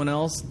have someone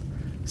else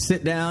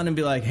sit down and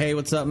be like, hey,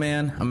 what's up,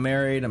 man? I'm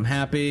married, I'm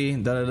happy,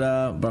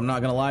 da-da-da, but I'm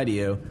not going to lie to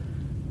you.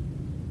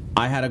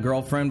 I had a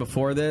girlfriend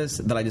before this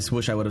that I just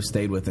wish I would have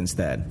stayed with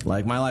instead.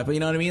 Like, my life,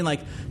 you know what I mean? Like,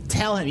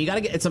 tell him. You got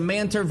to get, it's a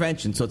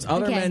man-tervention, so it's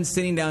other men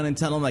sitting down and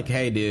telling him, like,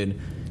 hey, dude,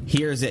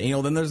 here's it.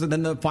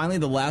 Then finally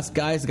the last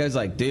guy, the guy's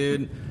like,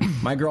 dude,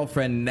 my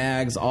girlfriend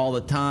nags all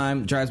the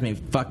time, drives me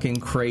fucking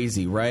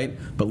crazy, right?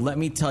 But let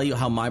me tell you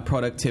how my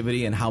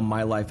productivity and how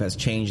my life has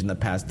changed in the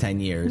past 10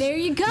 years. There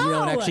you go.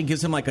 It actually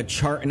gives him like a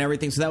chart and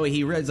everything, so that way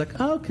he reads like,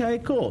 okay,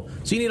 cool.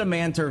 So you need a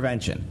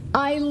man-tervention.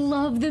 I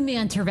love the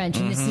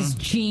man-tervention. This is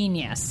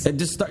genius. But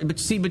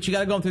you got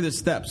to go through the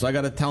steps. So I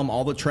got to tell him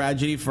all the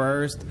tragedy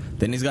first.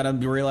 Then he's got to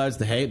realize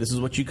that, hey, this is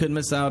what you could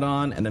miss out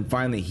on. And then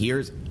finally,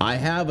 I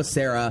have a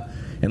Sarah.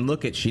 And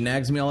look she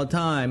nags me all the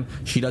time.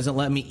 She doesn't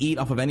let me eat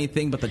off of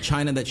anything but the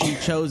china that she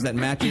chose that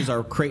matches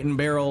our Crate and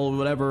Barrel,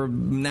 whatever,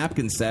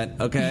 napkin set,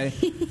 okay?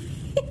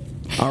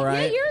 All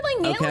right? Yeah, you're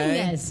like nailing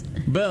this.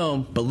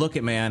 Boom. But look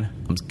man.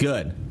 I'm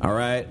good, all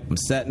right? I'm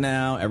set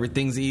now.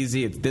 Everything's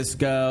easy. It's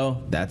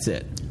disco. That's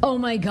it. Oh,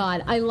 my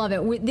God. I love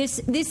it. This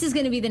is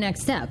going to be the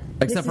next step.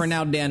 Except for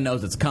now Dan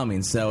knows it's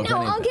coming, so... No,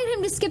 I'll get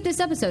him to skip this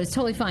episode. It's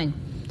totally fine.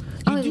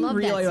 You do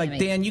realize, like,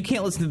 Dan, you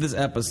can't listen to this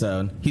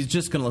episode. He's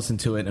just going to listen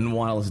to it and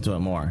want to listen to it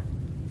more.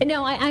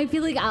 No, I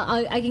feel like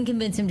I can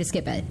convince him to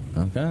skip it.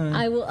 Okay.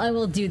 I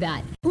will do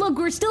that. Look,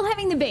 we're still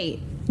having the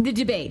debate.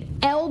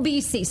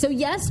 LBC. So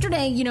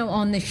yesterday,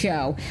 on the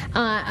show,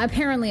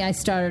 apparently I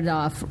started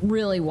off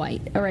really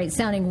white. All right,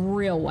 sounding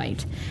real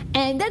white.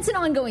 And that's an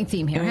ongoing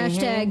theme here.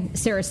 Hashtag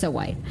Sarah's so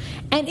white.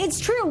 And it's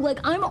true. Like,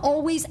 I'm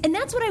always, and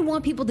that's what I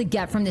want people to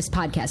get from this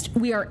podcast.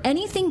 We are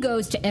anything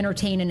goes to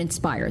entertain and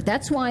inspire.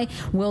 That's why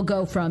we'll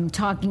go from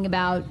talking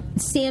about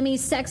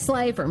Sammy's sex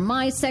life or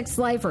my sex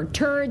life or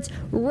turds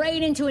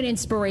right into an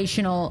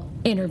inspirational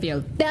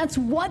interview. That's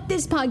what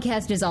this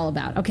podcast is all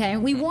about, okay?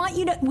 We want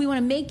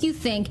to make you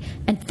think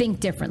and think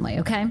differently,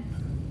 okay?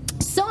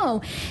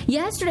 So,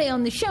 yesterday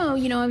on the show,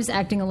 I was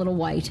acting a little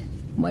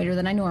whiter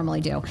than I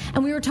normally do.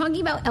 And we were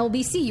talking about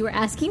LBC. You were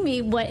asking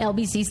me what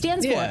LBC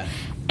stands for.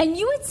 And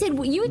you had said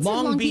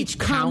Long Beach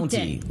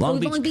County. Long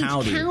Beach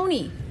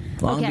County.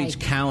 Long Beach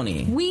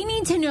County. We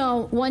need to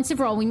know once and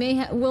for all.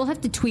 We'll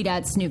have to tweet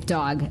at Snoop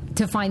Dogg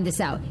to find this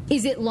out.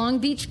 Is it Long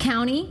Beach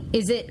County?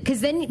 Is it, because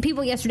then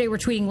people yesterday were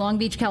tweeting Long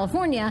Beach,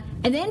 California,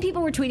 and then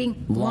people were tweeting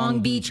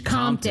Long Beach,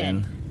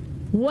 Compton.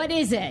 What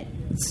is it?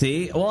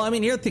 See? Well, I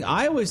mean, here's the thing.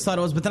 I always thought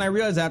it was, but then I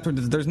realized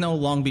afterwards there's no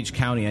Long Beach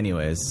County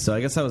anyways. So I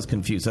guess I was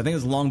confused. So I think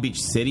it's Long Beach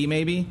City,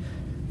 maybe,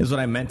 is what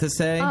I meant to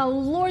say. Oh,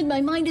 Lord,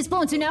 my mind is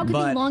blown. So now it could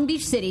be Long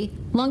Beach City,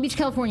 Long Beach,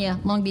 California,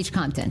 Long Beach,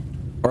 Compton.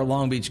 Or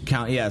Long Beach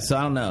County. Yeah, so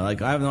I don't know.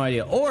 Like, I have no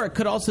idea. Or it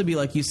could also be,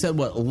 like you said,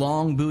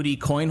 long booty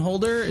coin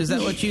holder? Is that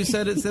what you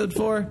said it stood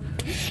for?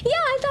 Yeah,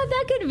 I thought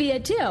that could be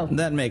it, too.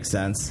 That makes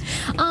sense.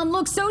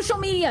 Look, social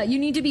media. You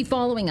need to be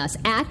following us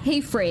at Hey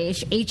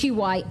Frase,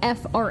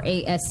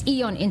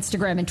 HEYFRASE on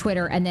Instagram and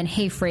Twitter, and then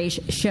Hey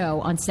Frase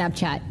Show on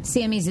Snapchat.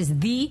 Sammy's is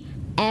the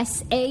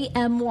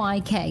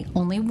SAMYK,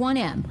 only one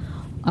M.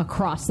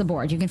 Across the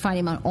board. You can find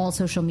him on all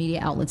social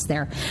media outlets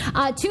there.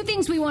 Two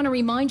things we want to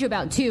remind you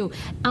about, too.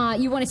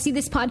 You want to see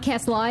this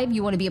podcast live?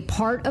 You want to be a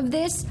part of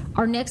this?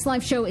 Our next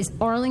live show is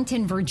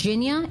Arlington,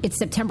 Virginia. It's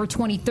September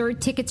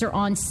 23rd. Tickets are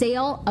on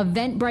sale.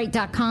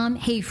 Eventbrite.com,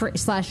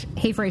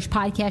 /HeyFresh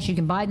Podcast. You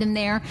can buy them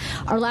there.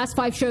 Our last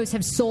 5 shows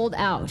have sold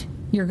out.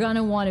 You're going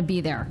to want to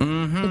be there.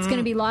 Mm-hmm. It's going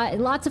to be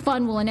lots of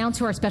fun. We'll announce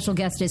who our special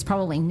guest is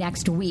probably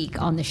next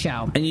week on the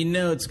show. And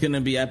it's going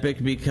to be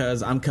epic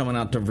because I'm coming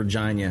out to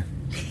Virginia.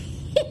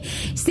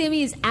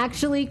 Sammy is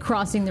actually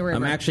crossing the river.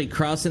 I'm actually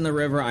crossing the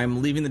river.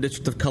 I'm leaving the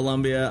District of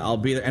Columbia. I'll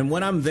be there. And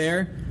when I'm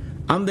there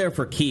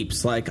for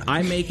keeps. Like,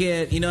 I make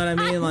it, you know what I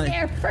mean? I'm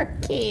there for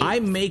keeps. I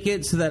make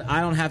it so that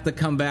I don't have to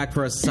come back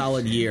for a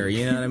solid year.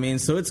 You know what I mean?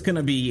 So it's going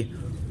to be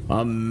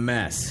a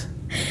mess.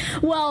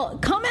 Well,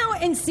 come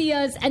out and see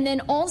us. And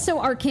then also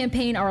our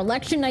campaign, our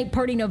election night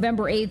party,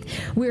 November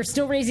 8th. We're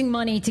still raising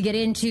money to get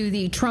into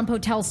the Trump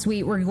Hotel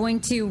Suite. We're going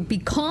to be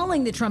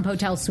calling the Trump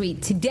Hotel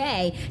Suite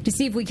today to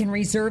see if we can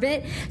reserve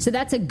it. So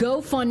that's a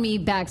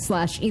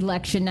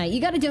GoFundMe/election night.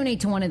 You got to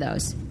donate to one of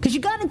those because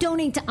you got to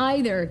donate to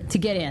either to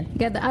get in.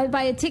 You got to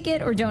buy a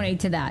ticket or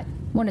donate to that.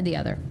 One or the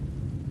other.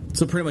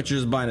 So pretty much you're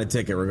just buying a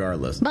ticket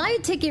regardless. Buy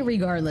a ticket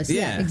regardless.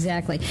 Yeah,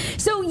 exactly.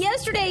 So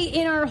yesterday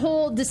in our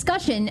whole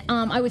discussion,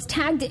 I was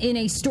tagged in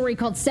a story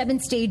called 7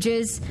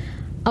 Stages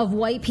of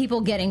White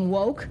People Getting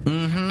Woke.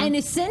 Mm-hmm. And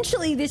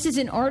essentially this is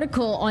an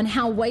article on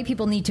how white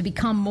people need to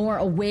become more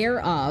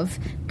aware of,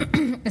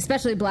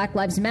 especially Black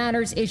Lives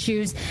Matters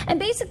issues, and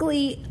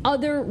basically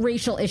other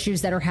racial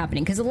issues that are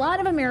happening. Because a lot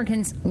of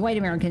Americans, white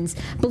Americans,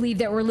 believe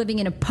that we're living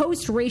in a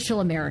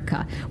post-racial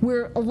America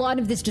where a lot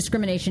of this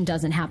discrimination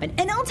doesn't happen.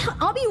 And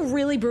I'll be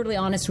really brutally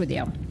honest with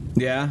you.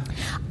 Yeah.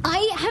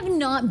 I have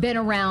not been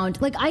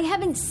around, like I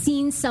haven't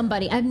seen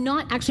somebody, I've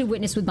not actually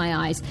witnessed with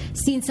my eyes,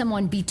 seen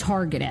someone be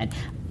targeted,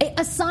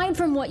 aside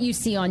from what you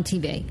see on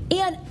TV.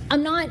 And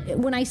I'm not,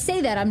 when I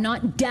say that, I'm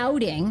not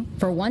doubting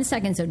for 1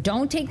 second, so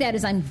don't take that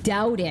as I'm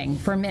doubting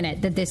for a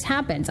minute that this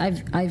happens.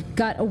 I've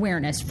got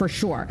awareness for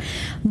sure.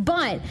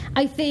 But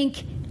I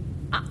think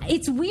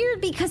it's weird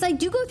because I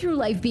do go through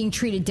life being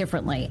treated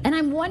differently, and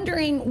I'm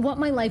wondering what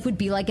my life would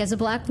be like as a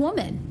black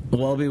woman.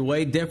 Well, it'll be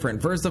way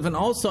different. First off, and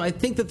also, I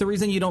think that the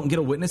reason you don't get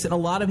a witness, and a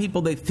lot of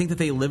people, they think that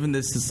they live in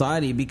this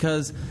society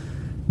because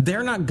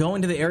they're not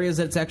going to the areas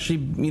that's actually,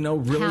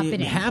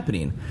 really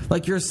happening.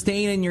 Like you're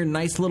staying in your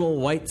nice little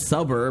white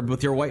suburb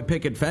with your white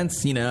picket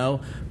fence,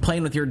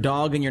 playing with your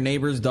dog and your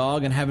neighbor's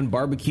dog and having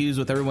barbecues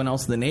with everyone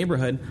else in the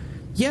neighborhood.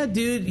 Yeah,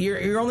 dude,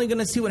 you're only going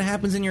to see what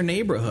happens in your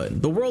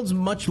neighborhood. The world's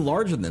much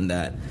larger than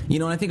that.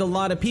 And I think a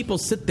lot of people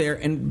sit there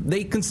and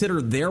they consider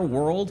their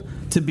world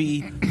to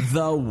be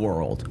the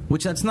world,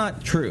 which that's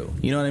not true.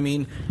 You know what I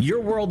mean?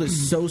 Your world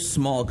is so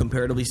small,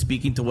 comparatively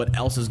speaking, to what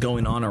else is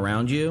going on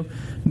around you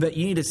that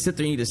you need to sit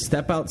there, you need to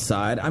step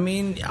outside. I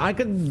mean, I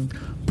could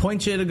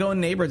point you to go in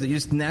neighborhoods that you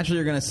just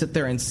naturally are going to sit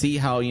there and see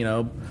how,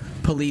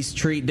 police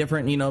treat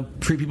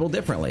people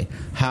differently,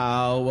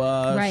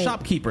 how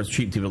shopkeepers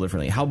treat people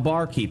differently, how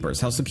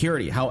barkeepers, how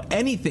security, how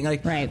anything,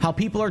 how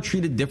people are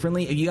treated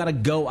differently. You got to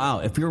go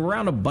out. If you're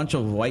around a bunch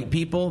of white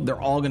people,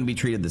 they're all going to be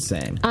treated the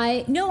same.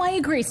 I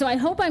agree. So I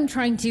hope I'm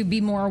trying to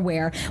be more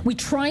aware. We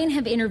try and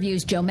have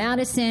interviews. Joe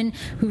Madison,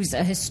 who's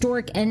a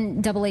historic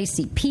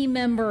NAACP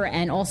member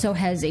and also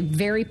has a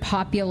very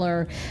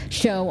popular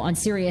show on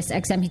Sirius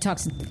XM. He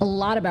talks a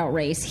lot about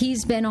race.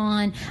 He's been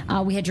on.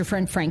 We had your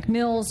friend Frank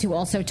Mills, who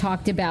also talked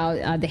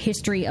about the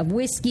history of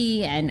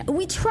whiskey, and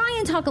we try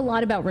and talk a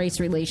lot about race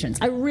relations.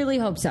 I really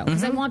hope so,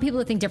 because I want people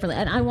to think differently,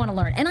 and I want to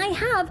learn. And I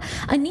have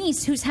a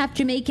niece who's half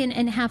Jamaican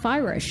and half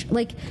Irish.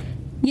 I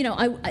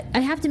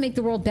have to make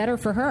the world better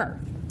for her.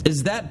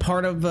 Is that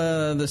part of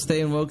the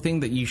stay and woke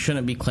thing, that you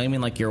shouldn't be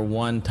claiming like your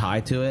one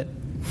tie to it?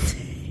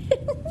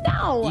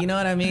 No. You know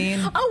what I mean?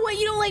 Oh, what,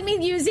 you don't like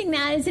me using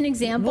that as an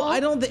example? Well, I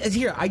don't.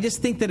 I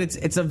just think that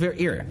it's a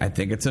very. I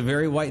think it's a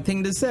very white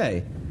thing to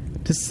say.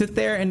 To sit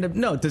there and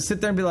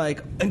be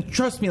like, and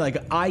trust me, like,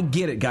 I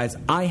get it, guys.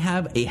 I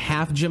have a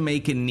half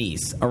Jamaican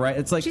niece, all right?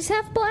 It's like she's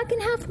half black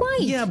and half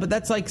white. Yeah, but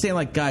that's like saying,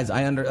 like, guys,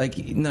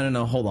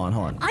 no, hold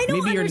on. I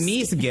don't Maybe your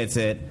niece gets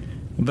it,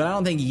 but I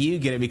don't think you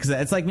get it, because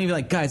it's like maybe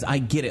like, guys, I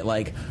get it.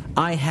 Like,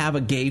 I have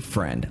a gay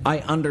friend. I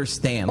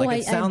understand.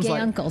 Like, it sounds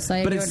like, uncle,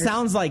 so but it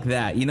sounds like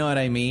that. You know what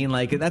I mean?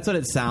 Like, that's what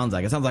it sounds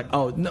like. It sounds like,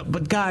 oh no,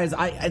 but guys,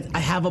 I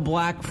have a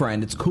black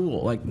friend. It's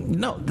cool. Like,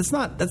 no, that's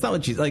not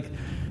what she's like.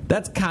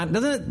 Doesn't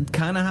it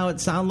kind of how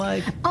it sound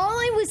like? All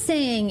I was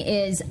saying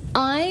is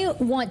I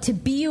want to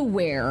be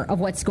aware of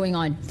what's going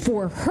on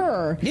for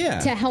her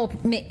to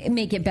help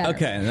make it better.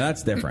 Okay,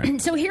 that's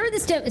different. So here are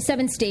the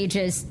 7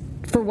 stages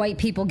for white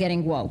people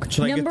getting woke.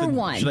 Number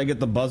 1. Should I get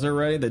the buzzer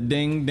ready? The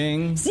ding,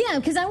 ding? Yeah,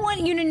 because I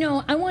want you to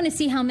know, I want to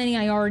see how many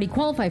I already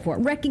qualify for.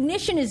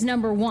 Recognition is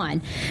number 1.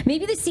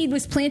 Maybe the seed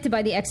was planted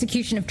by the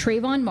execution of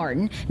Trayvon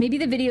Martin. Maybe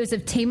the videos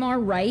of Tamar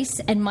Rice,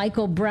 and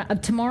Michael Brown,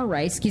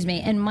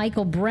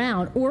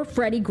 or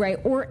Freddie Gray,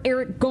 or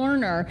Eric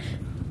Garner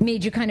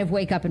made you kind of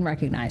wake up and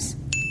recognize.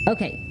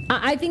 Okay,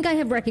 I think I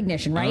have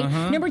recognition, right?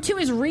 Number 2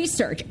 is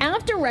research.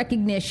 After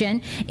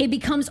recognition, it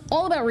becomes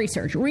all about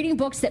research. Reading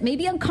books that may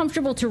be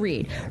uncomfortable to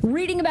read.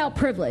 Reading about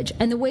privilege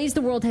and the ways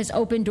the world has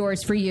opened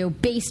doors for you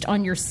based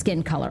on your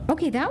skin color.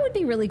 Okay, that would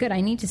be really good.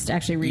 I need to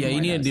actually read more. Yeah,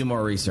 you need to do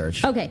more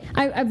research. Okay,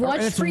 I've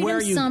watched Freedom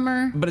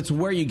Summer. But it's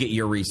where you get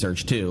your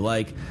research, too.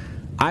 Like,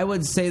 I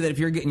would say that if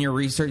you're getting your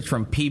research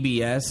from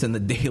PBS and the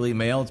Daily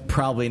Mail, it's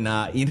probably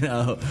not,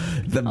 the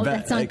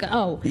best.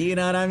 You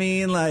know what I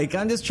mean? Like,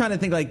 I'm just trying to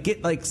think, like,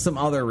 get, like, some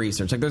other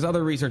research. Like, there's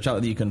other research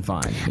out that you can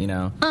find,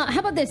 How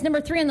about this?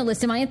 Number 3 on the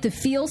list. Am I at the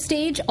feel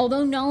stage?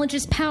 Although knowledge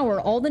is power,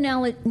 all the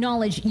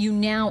knowledge you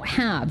now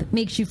have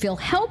makes you feel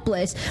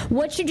helpless.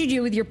 What should you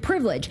do with your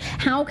privilege?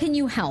 How can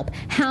you help?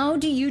 How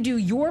do you do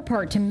your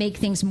part to make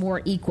things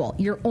more equal?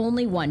 You're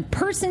only one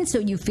person, so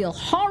you feel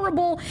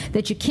horrible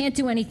that you can't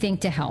do anything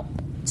to help.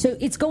 So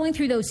it's going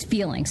through those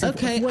feelings.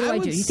 Okay, What do I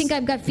do? You think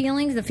I've got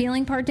feelings, the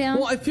feeling part down?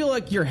 Well, I feel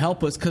like you're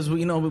helpless because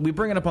we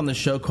bring it up on the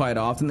show quite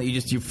often that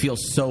you feel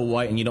so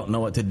white and you don't know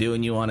what to do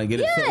and you want to get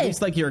it. So at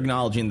least like you're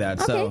acknowledging that.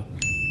 Okay. So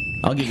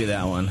I'll give you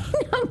that one.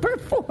 Number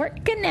 4,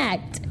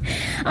 connect.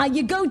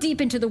 You go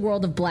deep into the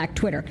world of Black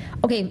Twitter.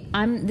 Okay,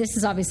 this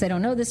is obvious. I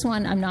don't know this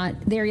one. I'm not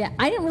there yet.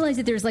 I didn't realize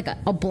that there's like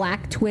a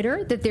Black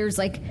Twitter. That there's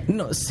like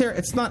no, Sarah.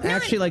 It's not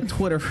actually like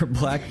Twitter for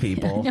Black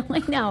people. No, I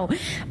know,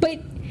 but.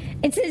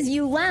 It says,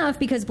 you laugh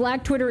because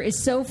Black Twitter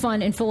is so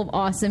fun and full of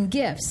awesome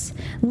gifts.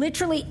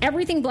 Literally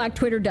everything Black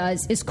Twitter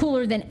does is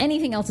cooler than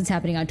anything else that's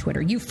happening on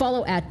Twitter. You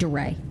follow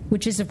 @DeRay,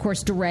 which is, of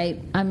course,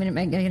 DeRay. I'm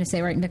going to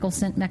say, right,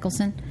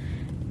 Mickelson?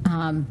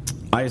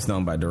 I just know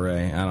him by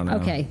DeRay. I don't know.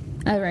 Okay.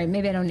 All right.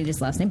 Maybe I don't need his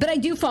last name. But I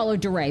do follow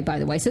DeRay, by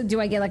the way. So do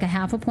I get like a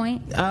half a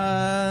point?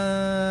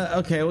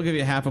 Okay, we'll give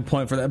you half a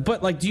point for that.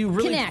 But, like, do you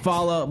really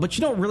follow... But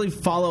you don't really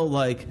follow,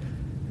 like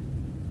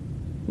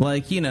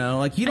you don't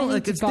like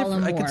it's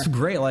different. Like it's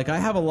great. Like I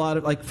have a lot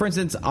of for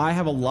instance, I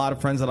have a lot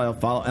of friends that I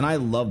follow, and I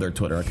love their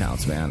Twitter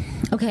accounts, man.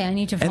 Okay, I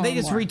need to follow. And they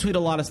just retweet a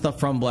lot of stuff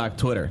from Black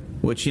Twitter,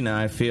 which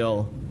I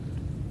feel.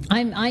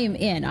 I am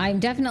in. I'm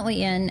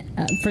definitely in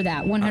for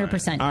that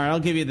 100%. All right, I'll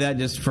give you that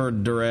just for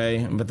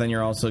DeRay, but then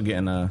you're also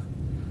getting a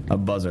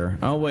buzzer.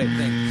 Oh wait,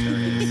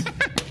 thanks.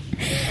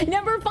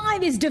 Number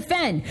 5 is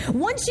defend.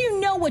 Once you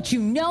know what you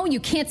know,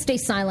 you can't stay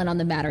silent on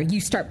the matter. You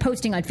start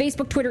posting on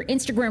Facebook, Twitter,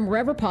 Instagram,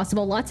 wherever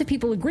possible. Lots of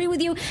people agree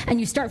with you, and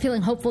you start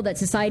feeling hopeful that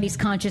society's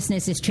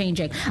consciousness is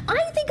changing.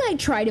 I think I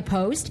try to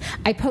post.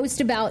 I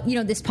post about,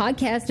 this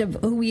podcast of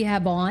who we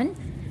have on.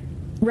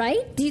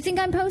 Right? Do you think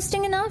I'm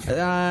posting enough? Sorry,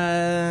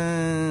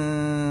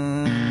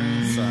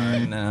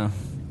 no.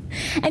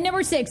 And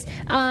number 6,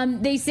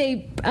 they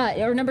say,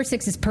 or number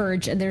 6 is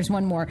purge, and there's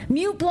one more.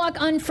 Mute, block,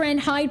 unfriend,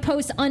 hide,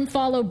 post,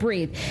 unfollow,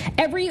 breathe.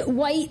 Every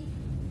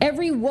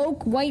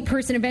woke white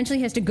person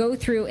eventually has to go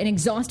through an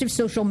exhaustive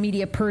social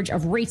media purge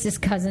of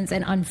racist cousins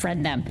and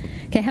unfriend them.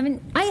 Okay,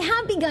 I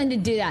have begun to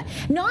do that.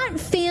 Not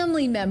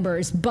family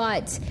members,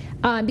 but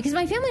because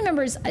my family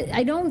members,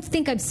 I don't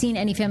think I've seen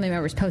any family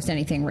members post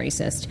anything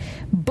racist,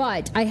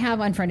 but I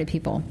have unfriended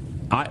people.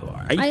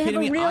 Are you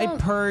kidding me? I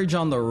purge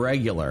on the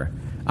regular.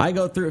 I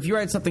go through, if you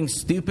write something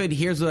stupid,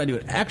 here's what I do.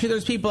 Actually,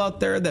 there's people out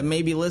there that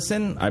maybe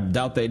listen. I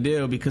doubt they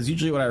do, because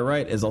usually what I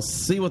write is I'll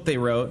see what they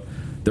wrote,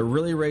 the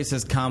really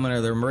racist comment or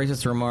their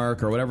racist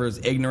remark or whatever is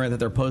ignorant that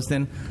they're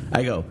posting.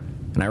 I go,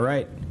 and I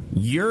write,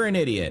 "You're an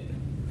idiot."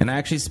 And I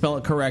actually spell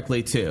it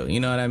correctly, too. You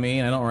know what I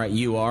mean? I don't write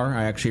 "you-are."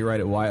 I actually write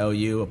it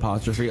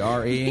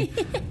 "YOU"'RE.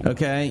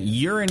 Okay?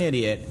 You're an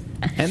idiot.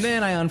 And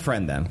then I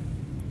unfriend them.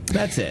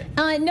 That's it.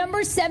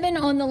 Number 7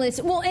 on the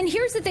list. Well, and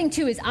here's the thing,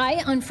 too, is I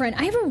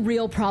have a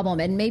real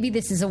problem, and maybe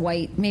this is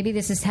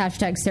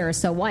hashtag Sarah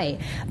So White,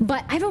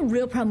 but I have a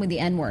real problem with the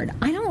N-word.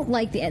 I don't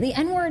like the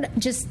N-word,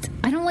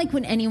 I don't like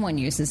when anyone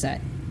uses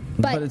it.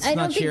 But it's I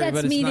don't think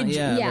that's me to...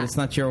 but it's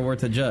not your word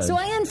to judge. So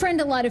I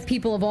unfriend a lot of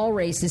people of all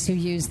races who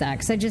use that,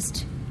 because I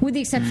just... With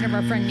the exception of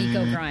our friend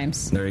Miko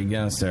Grimes. There you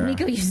go, Sarah.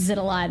 Miko uses it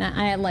a lot, and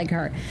I like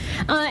her.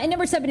 And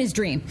number 7 is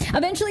dream.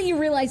 Eventually you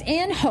realize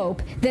and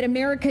hope that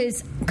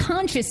America's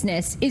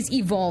consciousness is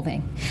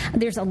evolving.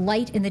 There's a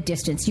light in the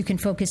distance. You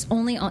can't focus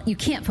only on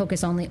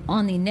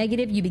the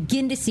negative. You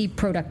begin to see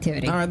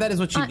productivity. All right, that is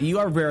what you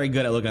are very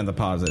good at looking at the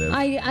positive.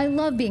 I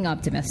love being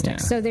optimistic. Yeah.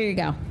 So there you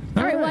go.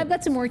 All right, well, I've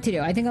got some work to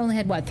do. I think I only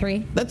had,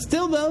 3? That's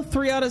still, though,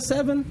 3 out of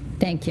 7.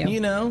 Thank you.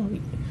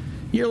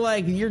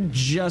 You're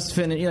just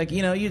finished.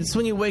 It's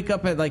when you wake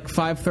up at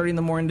 5:30 in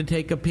the morning to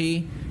take a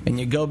pee and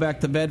you go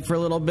back to bed for a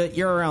little bit,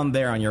 you're around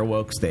there on your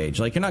woke stage.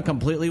 You're not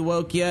completely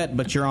woke yet,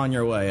 but you're on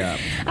your way up.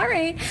 All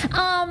right.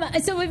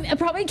 So we're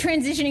probably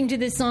transitioning to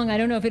this song. I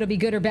don't know if it'll be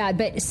good or bad,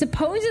 but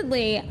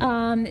supposedly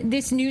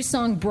this new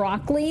song,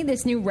 Broccoli,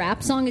 this new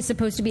rap song, is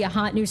supposed to be a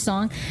hot new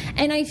song.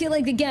 And I feel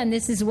like, again,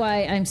 this is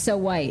why I'm so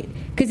white.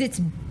 Because it's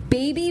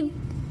Big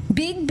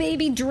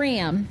Baby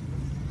Dram,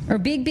 or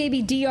Big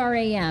Baby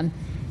DRAM,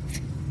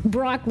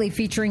 Broccoli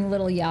featuring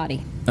Lil Yachty.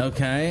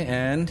 Okay,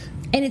 and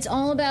it's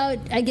all about,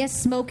 I guess,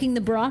 smoking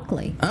the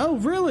broccoli. Oh,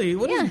 really?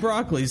 What is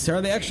broccoli? So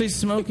are they actually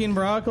smoking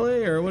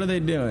broccoli, or what are they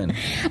doing?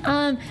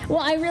 Well,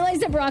 I realize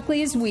that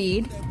broccoli is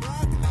weed.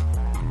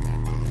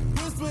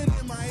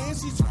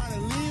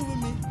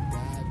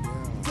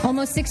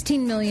 Almost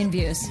 16 million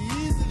views.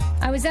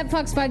 I was at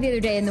Fox 5 the other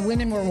day, and the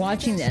women were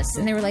watching this,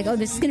 and they were like, "Oh,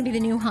 this is going to be the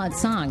new hot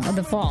song of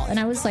the fall." And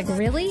I was like,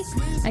 "Really?"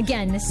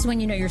 Again, this is when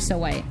you know you're so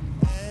white.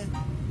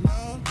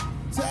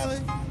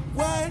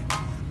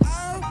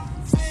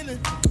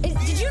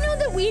 Did you know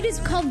that weed is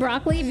called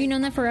broccoli? Have you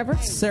known that forever?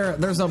 Sarah,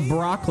 there's a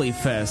broccoli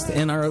fest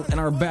in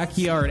our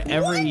backyard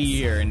every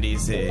year in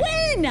D.C.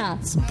 When?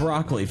 It's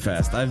Broccoli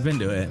Fest. I've been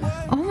to it.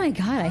 Oh my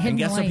God, I had no idea. And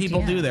guess what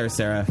people do there,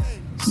 Sarah?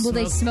 Well,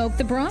 they smoke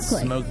the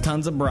broccoli. Smoke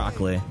tons of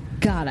broccoli.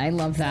 God, I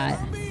love that.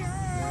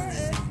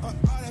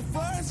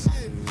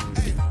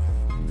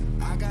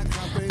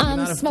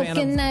 I'm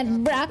smoking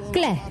that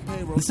broccoli.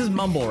 This is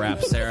mumble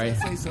rap, Sarah.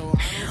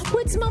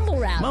 What's mumble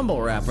rap?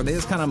 Mumble rap, where they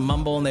just kind of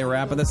mumble and they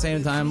rap at the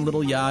same time.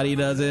 Lil Yachty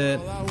does it.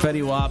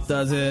 Fetty Wap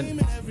does it.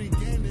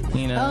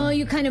 You know? Oh,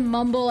 you kind of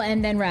mumble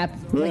and then rap.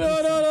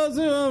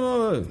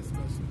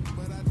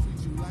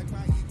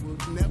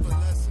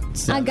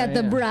 So, I got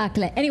the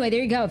broccoli. Anyway,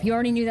 there you go. If you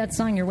already knew that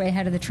song, you're way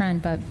ahead of the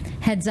trend, but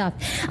heads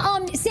up.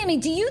 Sammy,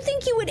 do you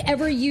think you would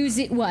ever use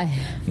it? What?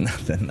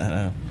 Nothing,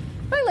 no.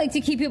 I like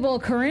to keep people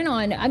current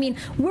on. I mean,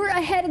 we're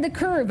ahead of the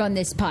curve on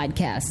this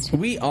podcast.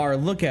 We are.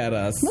 Look at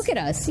us. Look at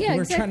us. Yeah,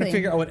 We're exactly. trying to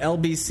figure out what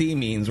LBC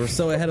means. We're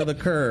so ahead of the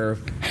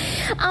curve.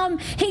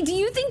 Hey, do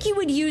you think you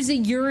would use a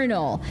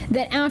urinal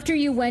that after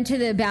you went to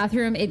the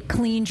bathroom, it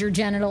cleaned your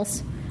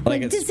genitals?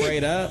 Like it's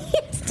sprayed up?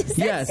 Yes. Does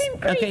that Yes. seem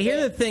creepy? Okay,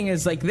 here the thing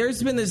is, like,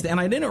 there's been this, and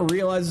I didn't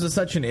realize this was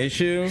such an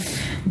issue,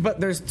 but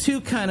there's two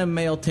kind of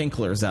male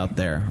tinklers out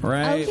there,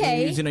 right? Okay. When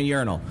you're using a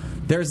urinal.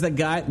 There's the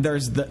guy,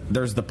 there's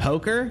the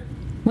poker.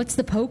 What's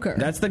the poker?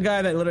 That's the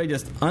guy that literally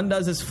just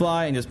undoes his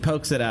fly and just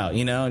pokes it out,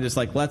 you know, and just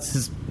like lets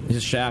his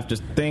shaft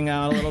just thing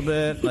out a little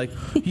bit. Like,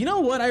 you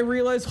know what? I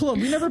realized. Hold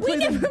on, we never played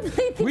the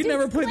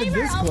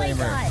disclaimer. Oh my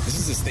God. This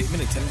is a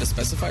statement intended to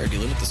specify or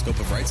delimit the scope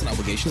of rights and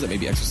obligations that may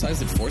be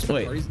exercised and enforced by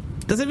Wait, parties.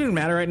 does it even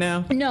matter right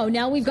now? No,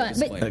 now we've got.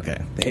 But,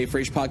 Okay. The Hey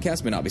Frase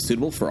podcast may not be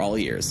suitable for all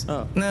ears.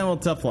 Oh, no, well,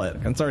 tough luck.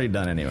 It's already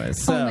done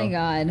anyways. So. oh my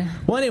God.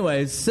 Well,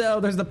 anyways, so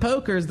there's the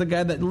pokers, the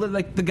guy that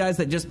like the guys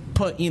that just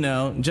put, you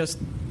know, just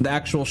the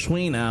actual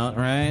schween out,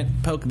 right?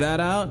 Poke that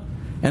out,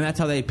 and that's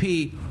how they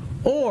pee.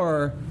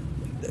 Or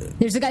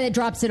There's a guy that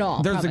drops it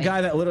all. there's probably. a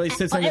guy that literally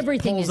sits there and just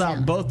Everything pulls is out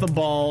now. both the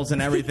balls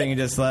and everything and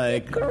just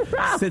like Gross.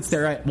 sits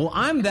there, right? Well,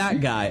 I'm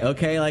that guy,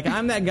 okay? Like,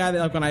 I'm that guy that,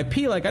 like, when I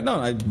pee, like,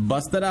 I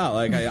bust it out.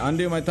 Like, I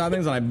undo my top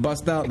things and I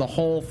bust out the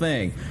whole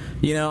thing.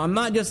 You know, I'm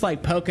not just,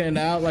 like, poking it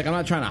out. Like, I'm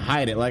not trying to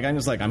hide it. Like, I'm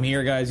just like, I'm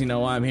here, guys. You know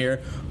why I'm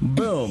here.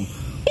 Boom.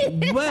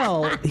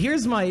 Well,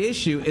 here's my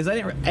issue: is I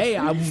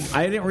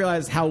didn't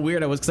realize how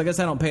weird I was, because I guess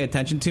I don't pay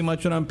attention too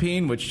much when I'm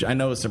peeing, which I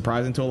know is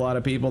surprising to a lot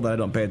of people that I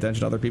don't pay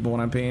attention to other people when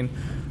I'm peeing.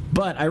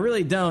 But I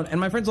really don't. And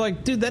my friends are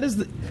like, "Dude, that is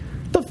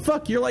the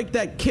fuck? You're like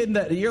the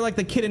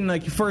kid in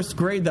like first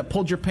grade that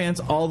pulled your pants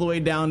all the way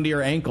down to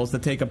your ankles to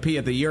take a pee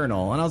at the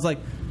urinal." And I was like,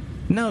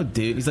 "No,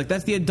 dude." He's like,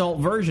 "That's the adult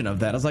version of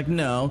that." I was like,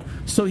 "No."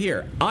 So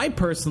here,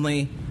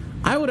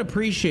 I would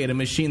appreciate a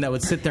machine that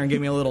would sit there and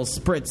give me a little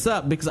spritz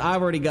up, because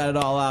I've already got it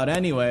all out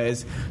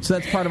anyways. So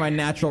that's part of my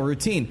natural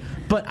routine.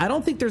 But I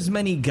don't think there's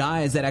many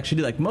guys that actually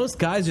do. Like, most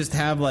guys just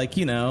have, like,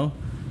 you know,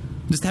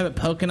 just have it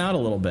poking out a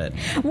little bit.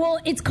 Well,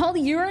 it's called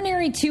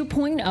Urinary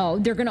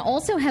 2.0. They're going to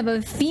also have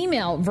a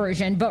female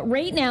version, but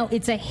right now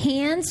it's a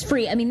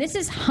hands-free. I mean, this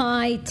is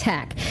high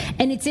tech,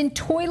 and it's in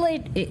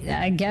toilet,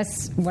 I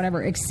guess,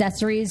 whatever,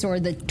 accessories, or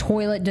the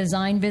toilet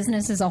design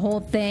business is a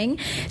whole thing.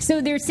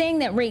 So they're saying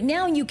that right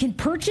now you can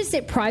purchase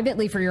it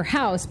privately for your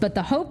house, but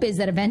the hope is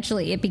that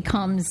eventually it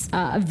becomes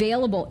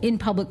available in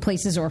public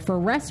places or for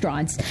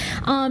restaurants.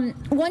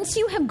 Once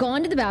you have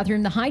gone to the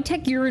bathroom, the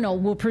high-tech urinal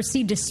will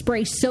proceed to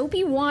spray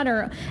soapy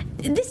water.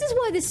 This is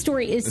why this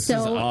story is This so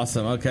is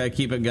awesome. Okay,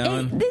 keep it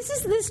going. This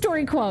is the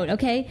story quote,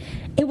 okay?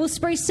 It will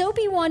spray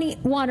soapy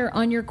water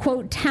on your,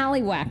 quote,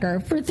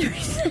 tallywhacker for 30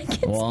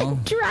 seconds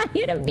and dry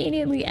it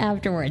immediately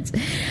afterwards.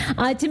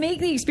 To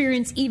make the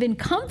experience even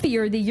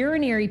comfier, the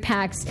urinary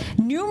packs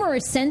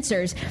numerous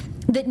sensors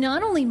that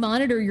not only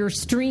monitor your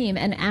stream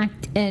and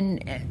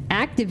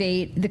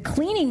activate the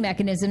cleaning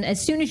mechanism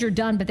as soon as you're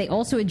done, but they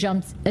also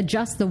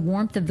adjust the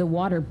warmth of the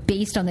water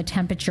based on the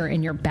temperature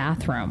in your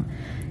bathroom.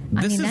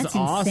 I mean, that's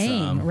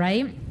insane, awesome.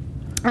 right?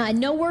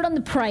 No word on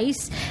the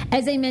price.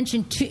 As I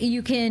mentioned,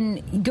 you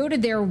can go to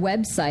their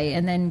website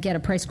and then get a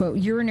price quote,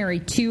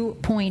 Urinary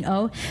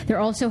 2.0. They're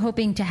also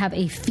hoping to have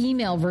a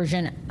female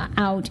version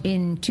out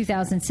in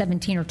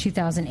 2017 or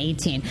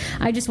 2018.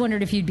 I just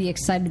wondered if you'd be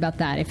excited about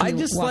that. If you I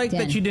just like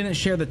that you didn't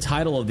share the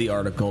title of the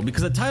article,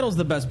 because the title's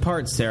the best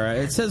part, Sarah.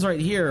 It says right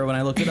here, when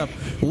I look it up,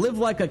 "Live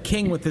like a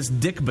king with this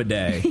dick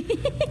bidet."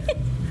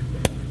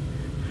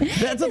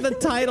 That's what the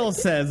title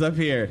says up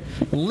here.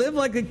 "Live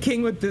like a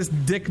king with this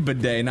dick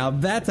bidet." Now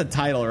that's a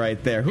title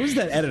right there. Who's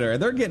that editor?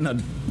 They're getting a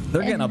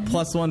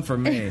 +1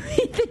 from me.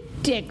 The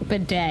dick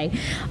bidet.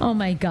 Oh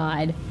my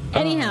God.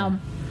 Anyhow.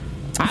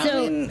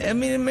 I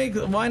mean, it makes.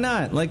 Why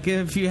not? Like,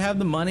 if you have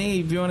the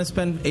money, if you want to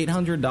spend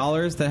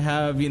 $800 to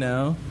have, you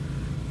know,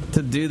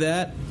 to do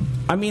that.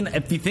 I mean,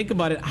 if you think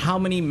about it, how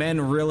many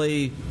men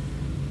really?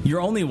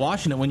 You're only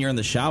washing it when you're in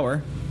the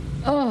shower.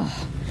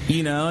 Oh.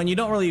 You know, and you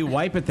don't really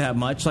wipe it that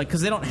much, like,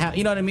 because they don't have,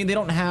 you know what I mean? They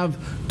don't have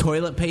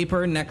toilet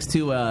paper next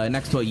to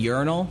a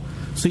urinal,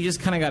 so you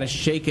just kind of got to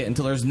shake it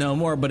until there's no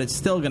more, but it's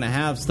still going to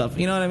have stuff.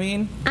 You know what I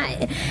mean?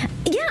 I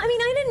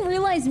didn't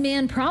realize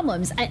man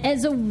problems.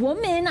 As a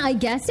woman, I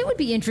guess it would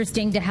be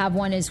interesting to have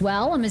one as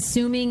well. I'm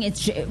assuming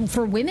it's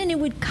for women. It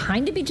would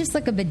kind of be just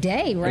like a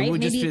bidet, right? It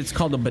would it's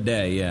called a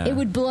bidet, yeah. It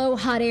would blow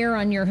hot air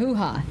on your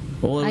hoo-ha.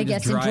 Well, I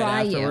guess, and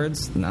dry you.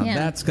 Afterwards. Now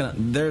that's gonna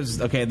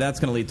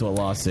lead to a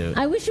lawsuit.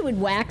 I wish it would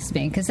wax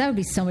me, because that would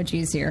be so much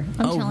easier.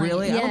 Oh,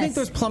 really? Yes. I don't think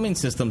there's plumbing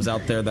systems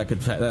out there that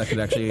could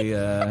actually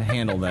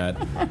handle that.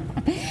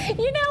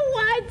 You know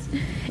what?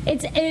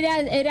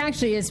 It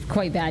actually is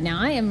quite bad now.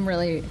 I am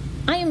really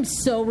I am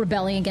so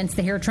rebelling against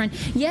the hair trend.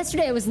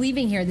 Yesterday, I was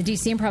leaving here, the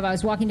DC Improv. I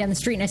was walking down the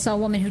street, and I saw a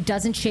woman who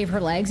doesn't shave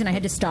her legs, and I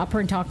had to stop her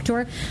and talk to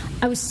her.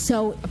 I was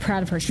so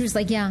proud of her. She was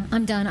like, yeah,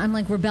 I'm done. I'm,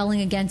 like,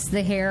 rebelling against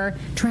the hair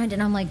trend.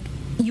 And I'm like,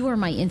 you are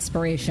my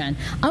inspiration.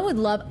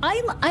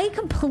 I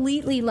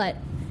completely let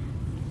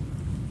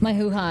my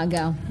hoo-ha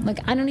go. Like,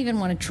 I don't even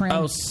want to trim.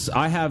 Oh,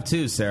 I have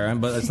too, Sarah,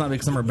 but it's not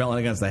because I'm rebelling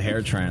against the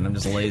hair trend. I'm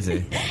just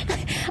lazy.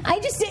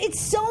 It's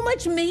so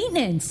much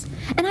maintenance.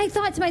 And I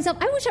thought to myself,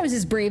 I wish I was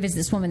as brave as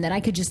this woman that I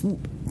could just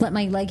let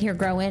my leg hair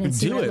grow in and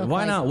see what it looked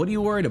Why like. not? What are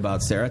you worried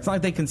about, Sarah? It's not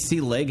like they can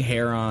see leg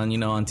hair on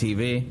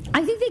TV.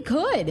 I think they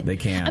could. They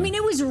can. I mean,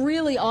 it was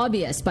really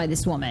obvious by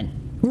this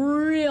woman.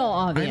 Real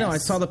obvious. I know. I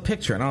saw the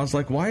picture, and I was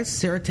like, why is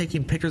Sarah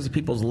taking pictures of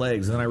people's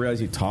legs? And then I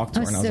realized you talked to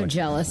her, and I was so like,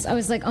 jealous. I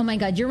was like, oh, my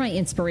God, you're my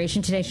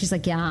inspiration today. She's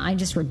like, yeah, I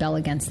just rebel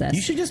against this.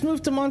 you should just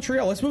move to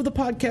Montreal. Let's move the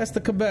podcast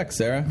to Quebec,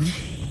 Sarah.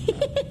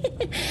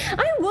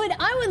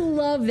 I would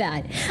love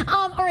that.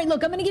 All right,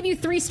 look, I'm going to give you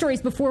 3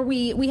 stories before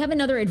we have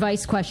another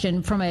advice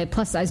question from a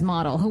plus-size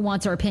model who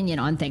wants our opinion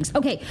on things.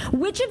 Okay,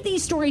 which of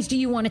these stories do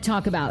you want to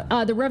talk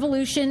about? The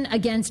revolution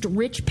against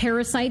rich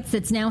parasites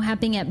that's now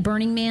happening at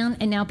Burning Man,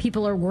 and now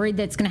people are worried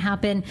that it's going to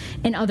happen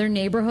in other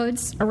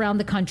neighborhoods around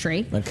the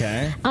country.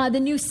 Okay. The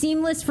new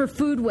Seamless for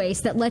food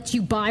waste that lets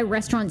you buy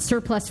restaurant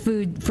surplus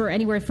food for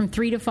anywhere from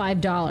 $3 to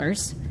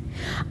 $5.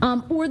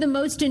 Or the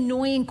most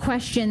annoying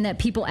question that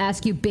people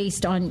ask you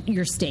based on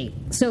your state.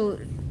 So,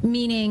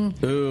 meaning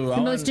the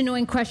most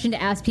annoying question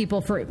to ask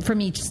people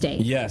from each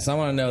state. Yes, I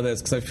want to know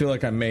this because I feel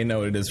like I may know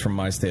what it is from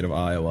my state of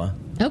Iowa.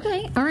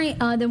 Okay, all right,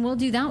 then we'll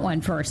do that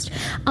one first.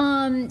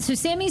 So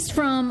Sammy's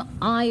from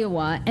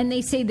Iowa, and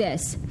they say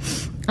this.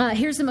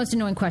 Here's the most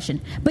annoying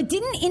question. But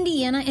didn't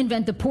Indiana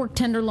invent the pork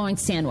tenderloin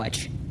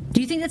sandwich? Do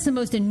you think that's the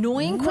most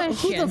annoying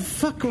question? Who the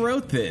fuck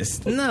wrote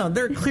this? No,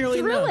 they're clearly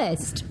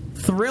Thrillist.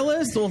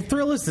 Thrillist? Well,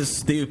 Thrillist is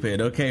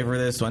stupid, okay, for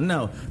this one.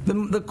 No,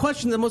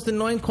 the most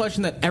annoying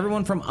question that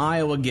everyone from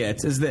Iowa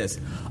gets is this.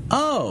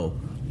 Oh,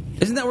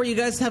 isn't that where you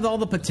guys have all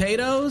the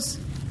potatoes?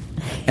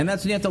 And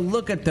that's when you have to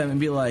look at them and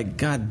be like,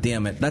 God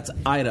damn it, that's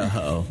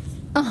Idaho.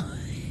 Oh.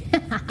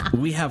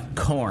 We have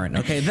corn.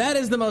 Okay, that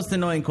is the most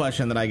annoying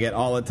question that I get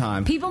all the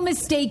time. People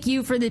mistake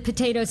you for the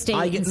potato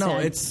state instead. No,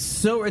 it's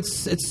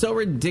so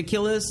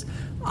ridiculous.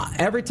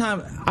 Every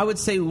time, I would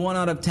say 1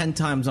 out of 10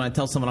 times when I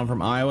tell someone I'm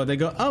from Iowa, they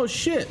go, "Oh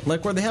shit,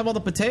 like where they have all the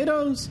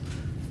potatoes?"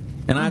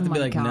 And I have to be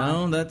like, God.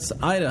 "No, that's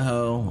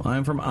Idaho.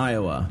 I'm from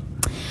Iowa."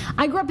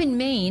 I grew up in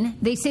Maine.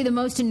 They say the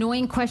most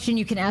annoying question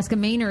you can ask a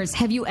Mainer is,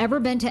 have you ever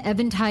been to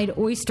Eventide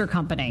Oyster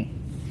Company?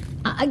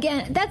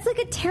 Again, that's like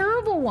a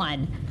terrible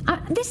one.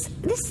 This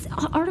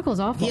article is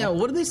awful. Yeah,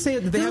 what do they say?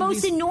 The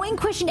most annoying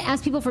question to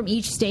ask people from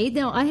each state?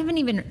 No, I haven't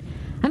even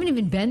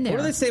been there. What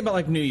do they say about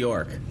like New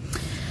York?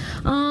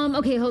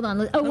 Okay, hold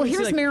on. Oh, well,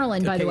 here's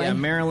Maryland, by the way. Yeah,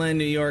 Maryland,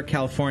 New York,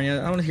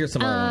 California. I want to hear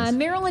some other ones.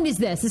 Maryland is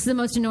this. This is the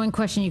most annoying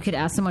question you could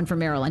ask someone from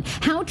Maryland.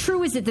 How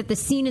true is it that the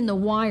scene in The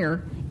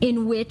Wire,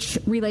 in which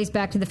relays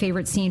back to the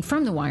favorite scene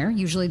from The Wire,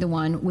 usually the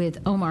one with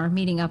Omar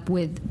meeting up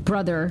with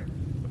brother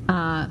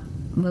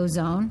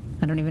Lozone?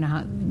 I don't even know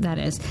how that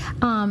is.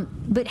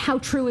 But how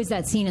true is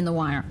that scene in The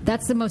Wire?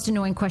 That's the most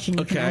annoying question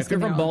you can ask. Okay,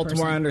 if you're from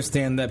Baltimore, person. I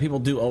understand that people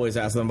do always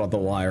ask them about The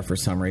Wire for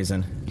some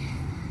reason.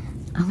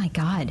 Oh my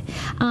God!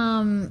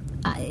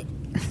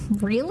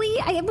 Really?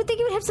 I would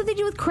think it would have something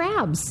to do with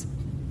crabs.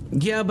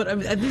 Yeah, but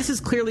this is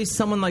clearly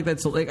someone like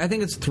that's. Like, I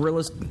think it's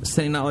Thrillist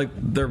saying not like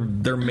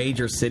they're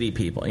major city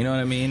people. You know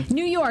what I mean?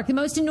 New York, the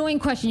most annoying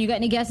question. You got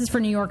any guesses for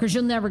New Yorkers?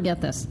 You'll never get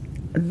this.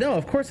 No,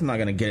 of course I'm not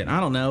going to get it. I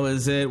don't know.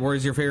 Is it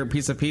where's your favorite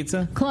piece of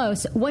pizza?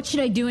 Close. What should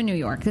I do in New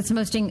York? That's the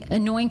most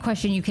annoying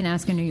question you can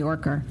ask a New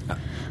Yorker.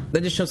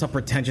 That just shows how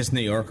pretentious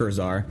New Yorkers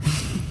are.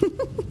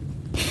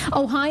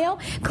 Ohio,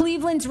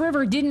 Cleveland's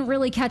river didn't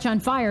really catch on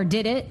fire,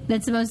 did it?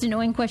 That's the most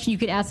annoying question you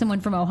could ask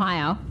someone from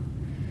Ohio.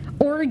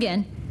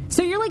 Oregon.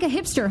 So you're like a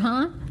hipster,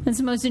 huh? That's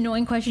the most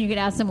annoying question you could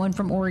ask someone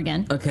from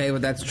Oregon. Okay,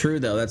 but that's true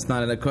though. That's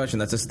not a question.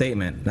 That's a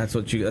statement. That's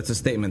a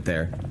statement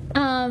there.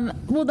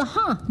 Well,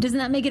 the doesn't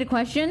that make it a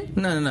question?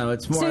 No.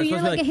 It's more. So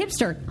you're like a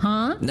hipster,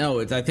 huh?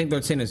 No, I think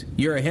they're saying is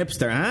you're a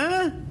hipster,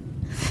 huh?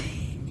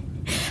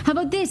 How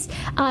about this?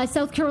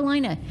 South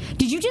Carolina.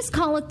 Did you just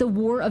call it the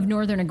War of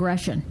Northern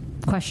Aggression?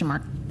 Question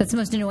mark. That's the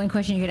most annoying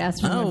question you could ask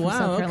someone from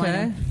South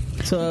Carolina.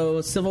 Okay.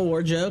 So, Civil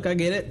War joke, I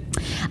get it.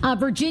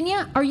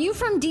 Virginia, are you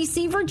from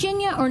D.C.,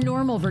 Virginia, or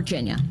normal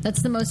Virginia?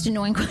 That's the most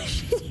annoying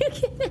question you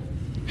can.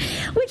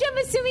 Which I'm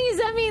assuming, does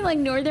that mean like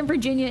Northern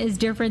Virginia is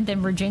different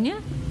than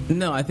Virginia?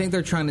 No, I think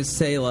they're trying to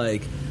say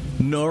like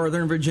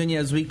Northern Virginia,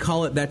 as we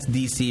call it, that's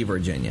D.C.,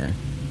 Virginia.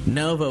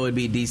 Nova would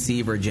be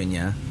D.C.,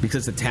 Virginia,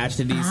 because it's attached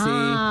to D.C.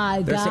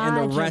 And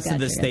the rest of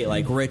the state,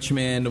 like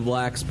Richmond,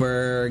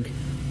 Blacksburg,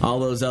 all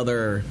those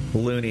other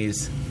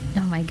loonies,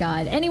 Oh, my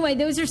God. Anyway,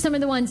 those are some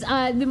of the ones.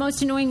 The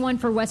most annoying one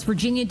for West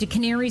Virginia, do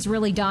canaries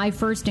really die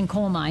first in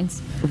coal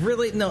mines?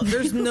 Really? No,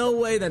 there's no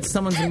way that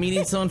someone's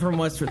meeting someone from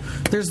West Virginia.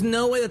 There's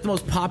no way that the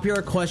most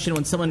popular question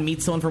when someone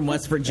meets someone from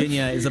West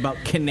Virginia is about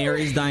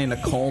canaries dying in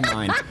a coal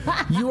mine.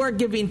 You are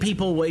giving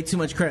people way too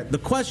much credit. The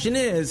question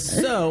is,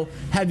 so,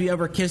 have you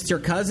ever kissed your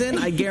cousin?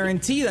 I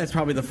guarantee that's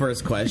probably the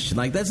first question.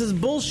 Like, this is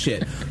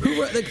bullshit.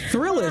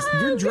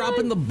 Thrillist, you're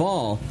dropping the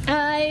ball.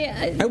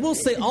 I will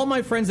say, all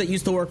my friends that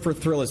used to work for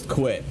Thrillist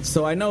quit,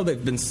 so I know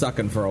they've been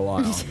sucking for a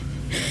while.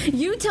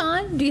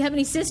 Utah, do you have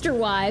any sister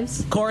wives?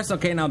 Of course.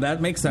 Okay, now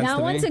that makes sense to me.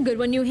 That one's a good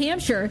one. New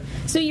Hampshire.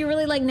 So you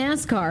really like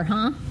NASCAR,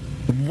 huh?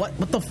 What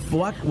the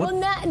fuck? Well,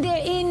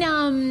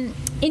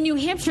 in New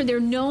Hampshire, they're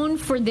known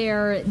for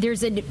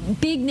there's a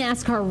big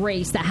NASCAR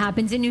race that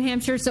happens in New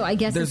Hampshire, so I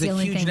guess there's it's the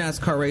only huge thing.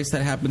 NASCAR race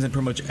that happens in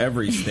pretty much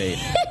every state.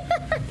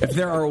 If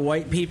there are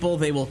white people,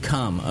 they will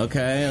come,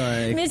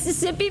 okay? Like,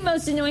 Mississippi,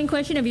 most annoying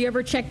question, have you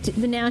ever checked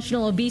the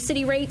national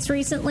obesity rates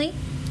recently?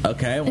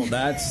 Okay, well,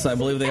 I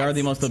believe they are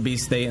the most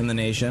obese state in the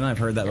nation. I've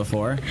heard that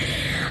before.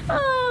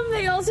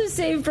 They also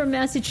say from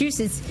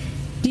Massachusetts,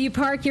 do you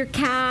park your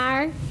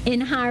car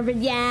in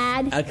Harvard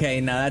Yard?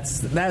 Okay, no,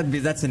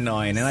 that's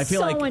annoying. And I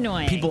feel like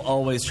annoying. People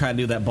always try to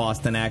do that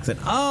Boston accent.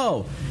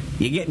 Oh,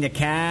 you get in your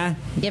car?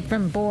 You're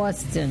from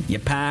Boston. You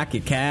park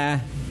your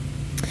car?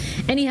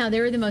 Anyhow, they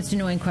were the most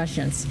annoying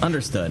questions.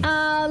 Understood.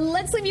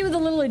 Let's leave you with a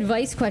little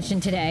advice question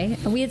today.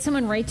 We had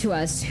someone write to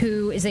us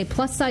who is a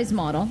plus-size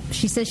model.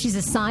 She says she's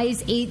a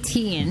size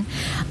 18,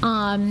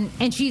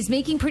 and she's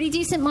making pretty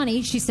decent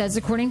money, she says,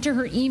 according to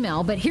her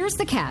email. But here's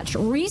the catch.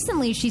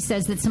 Recently, she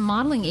says that some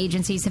modeling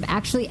agencies have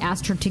actually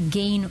asked her to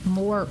gain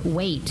more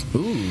weight.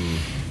 Ooh.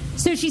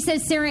 So she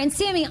says, Sarah and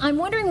Sammy, I'm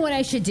wondering what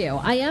I should do.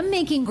 I am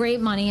making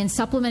great money and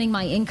supplementing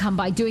my income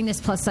by doing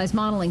this plus-size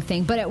modeling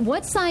thing, but at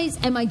what size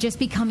am I just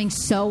becoming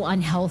so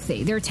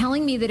unhealthy? They're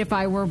telling me that if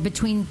I were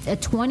between a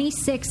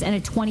 26 and a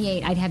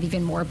 28, I'd have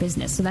even more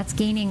business. So that's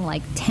gaining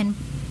like 10...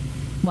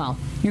 Well,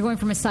 you're going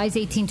from a size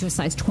 18 to a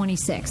size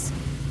 26.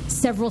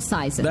 Several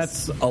sizes.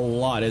 That's a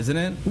lot, isn't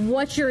it?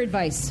 What's your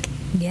advice?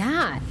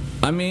 Yeah.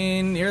 I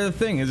mean, here's the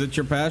thing. Is it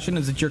your passion?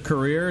 Is it your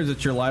career? Is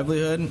it your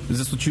livelihood? Is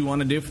this what you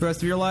want to do for the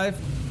rest of your life?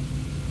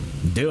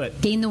 Do it.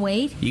 Gain the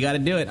weight? You got to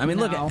do it. I mean,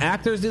 look,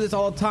 actors do this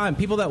all the time.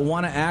 People that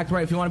want to act,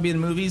 right, if you want to be in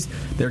the movies,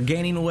 they're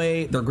gaining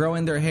weight, they're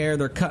growing their hair,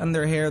 they're cutting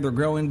their hair, they're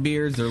growing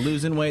beards, they're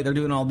losing weight, they're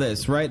doing all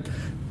this, right?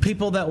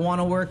 People that want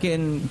to work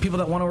in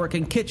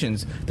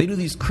kitchens, they do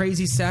these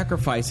crazy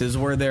sacrifices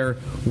where they're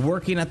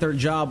working at their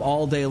job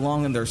all day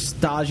long and they're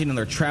staging and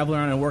they're traveling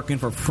around and working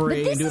for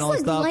free and doing all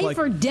this stuff. But this is like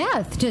life or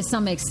death to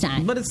some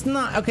extent. But it's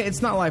not. Okay,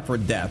 it's not life or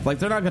death. Like,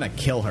 they're not going to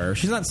kill her.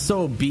 She's not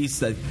so obese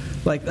that,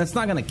 like, that's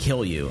not going to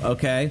kill you.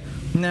 Okay,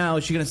 now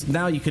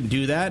you can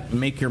do that,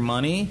 make your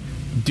money,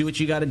 do what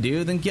you got to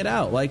do, then get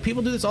out. Like,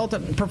 people do this all the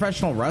time.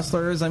 Professional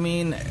wrestlers. I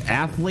mean,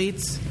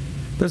 athletes.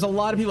 There's a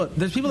lot of people.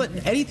 There's people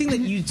that anything that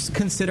you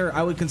consider,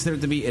 I would consider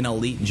to be an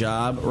elite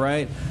job,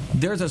 right?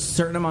 There's a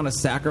certain amount of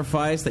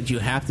sacrifice that you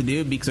have to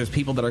do because there's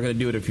people that are going to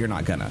do it if you're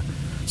not going to.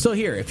 So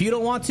here, if you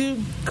don't want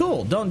to,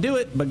 cool, don't do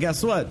it. But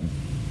guess what?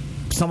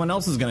 Someone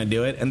else is going to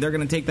do it, and they're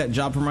going to take that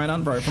job from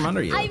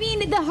under you. I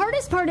mean, the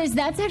hardest part is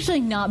that's actually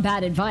not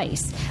bad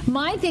advice.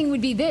 My thing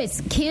would be this.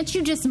 Can't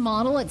you just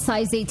model at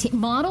size 18?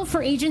 Model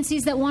for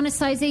agencies that want a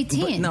size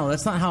 18. But no,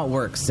 that's not how it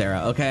works,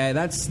 Sarah. Okay,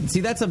 that's a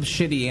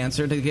shitty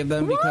answer to give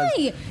them.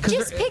 Why?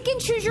 Just pick and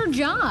choose your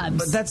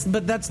jobs.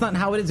 But that's not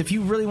how it is. If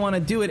you really want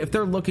to do it, if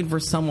they're looking for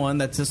someone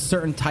that's a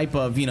certain type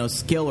of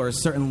skill or a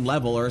certain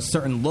level or a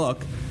certain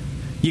look,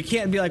 you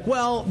can't be like,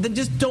 well, then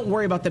just don't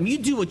worry about them. You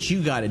do what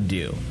you got to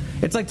do.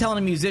 It's like telling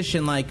a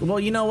musician, like, well,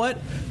 you know what?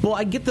 Well,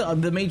 I get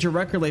the major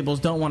record labels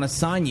don't want to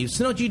sign you.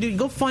 So, what you do? You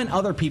go find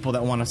other people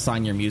that want to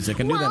sign your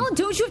music and do them. Well,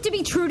 don't you have to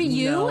be true to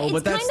you? No,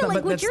 it's kind of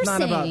like what you're saying.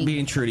 That's not about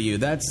being true to you.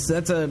 That's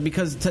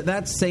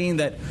saying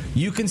that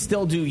you can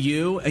still do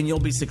you and you'll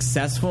be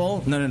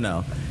successful.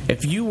 No.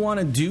 If you want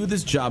to do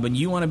this job and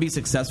you want to be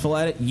successful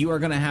at it, you are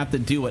going to have to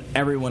do what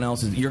everyone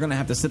else is. You're going to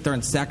have to sit there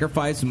and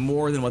sacrifice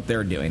more than what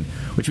they're doing.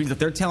 Which means if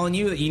they're telling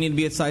you that you need to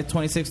be at size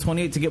 26,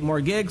 28 to get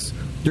more gigs,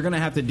 you're going to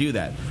have to do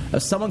that.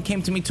 If someone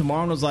came to me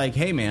tomorrow and was like,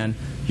 hey, man,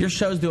 your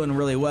show's doing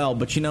really well,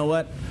 but you know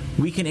what?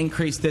 We can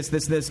increase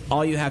this.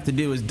 All you have to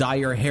do is dye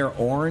your hair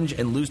orange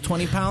and lose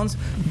 20 pounds.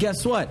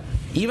 Guess what?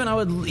 Even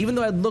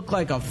though I'd look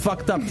like a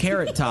fucked up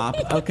carrot top,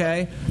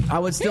 okay, I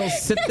would still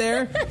sit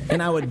there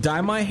and I would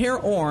dye my hair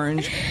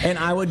orange and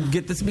I would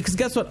get this, because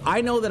guess what?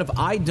 I know that if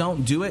I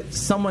don't do it,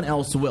 someone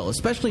else will,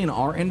 especially in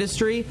our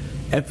industry.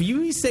 If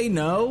you say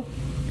no,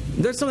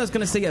 there's someone that's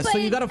going to say yes. So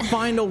you got to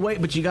find a way,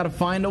 but you got to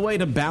find a way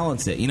to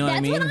balance it. You know what I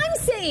mean? That's what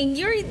I'm saying.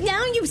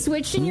 Now you've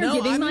switched and you're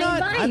giving my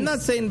advice. I'm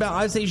not saying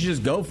I say you should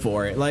just go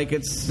for it. Like,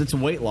 it's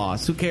weight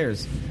loss. Who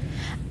cares?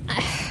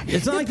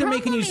 It's not like they're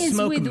making you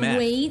smoke meth.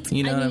 Weight,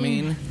 you know what I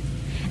mean?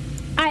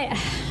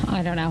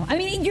 I don't know. I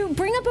mean, you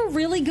bring up a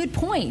really good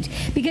point,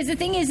 because the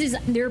thing is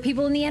there are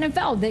people in the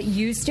NFL that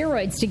use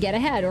steroids to get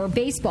ahead, or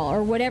baseball,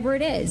 or whatever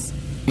it is.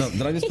 No,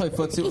 did I just play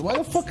footsie? Why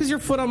the fuck is your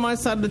foot on my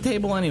side of the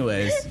table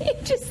anyways?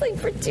 Just like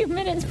for 2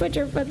 minutes, put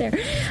your foot there.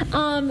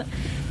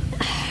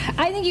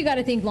 I think you got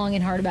to think long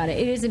and hard about it.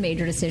 It is a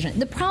major decision.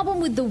 The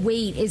problem with the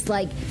weight is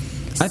like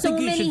so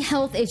many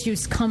health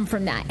issues come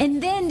from that,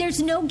 and then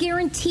there's no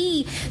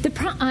guarantee.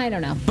 I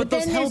don't know, but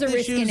then there's a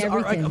risk in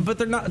everything. But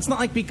they're not. It's not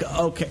like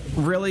okay,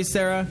 really,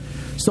 Sarah.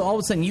 So all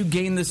of a sudden you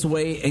gain this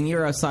weight and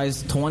you're a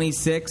size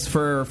 26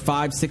 for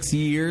 5-6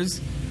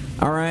 years.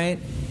 All right,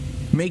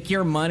 make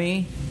your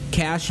money,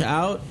 cash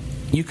out.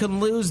 You can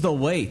lose the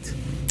weight.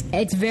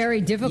 It's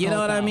very difficult. You know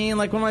what though. I mean?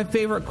 Like one of my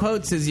favorite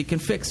quotes is, "You can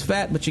fix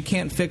fat, but you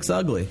can't fix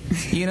ugly."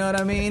 You know what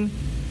I mean?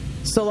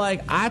 So,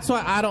 like, that's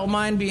why I don't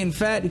mind being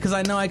fat, because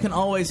I know I can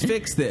always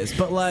fix this.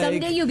 But, like...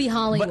 someday you'll be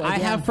Hollywood, But I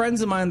have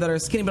friends of mine that are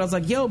skinny, but I was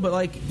like, yo, but,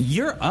 like,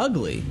 you're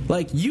ugly.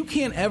 Like, you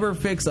can't ever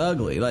fix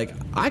ugly. Like,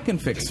 I can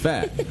fix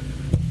fat.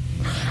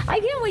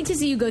 I can't wait to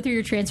see you go through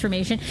your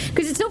transformation,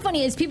 because it's so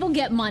funny as people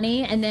get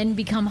money and then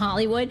become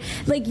Hollywood.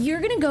 Like,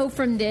 you're going to go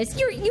from this.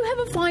 You have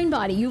a fine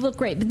body. You look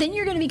great. But then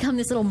you're going to become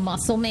this little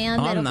muscle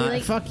man. I'm not. Be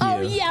like, Fuck you. Oh,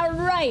 yeah,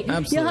 right.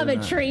 Absolutely You'll have a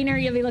not. trainer.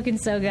 You'll be looking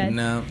so good.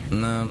 No.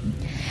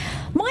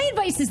 My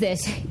advice is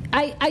this.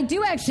 I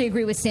do actually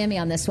agree with Sammy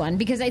on this one,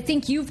 because I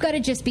think you've got to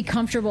just be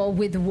comfortable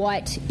with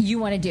what you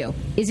want to do.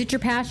 Is it your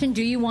passion?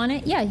 Do you want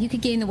it? Yeah, you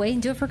could gain the weight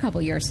and do it for a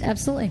couple years.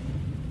 Absolutely.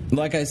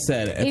 Like I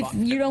said,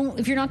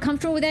 if you're not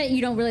comfortable with it, you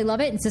don't really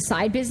love it, it's a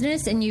side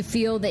business, and you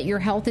feel that your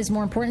health is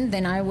more important,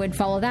 then I would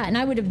follow that. And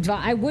I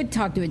would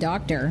talk to a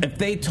doctor. If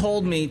they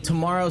told me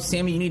tomorrow,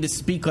 Sammy, you need to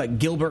speak like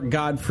Gilbert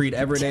Gottfried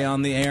every day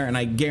on the air, and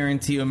I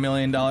guarantee you $1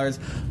 million,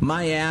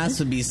 my ass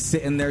would be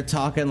sitting there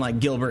talking like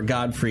Gilbert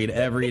Gottfried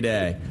every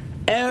day.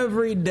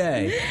 Every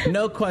day.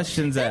 No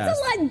questions asked. That's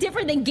a lot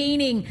different than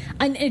gaining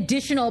an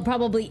additional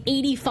probably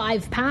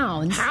 85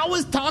 pounds. How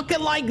is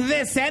talking like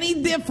this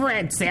any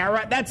different,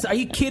 Sarah? Are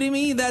you kidding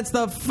me? That's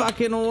the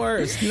fucking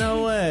worst.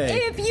 No way.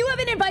 If you have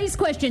an advice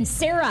question,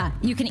 Sarah,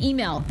 you can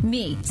email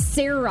me,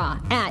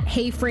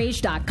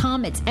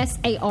 sarah@heyfrase.com. It's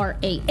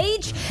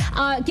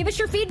SARAH. Give us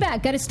your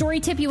feedback. Got a story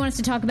tip you want us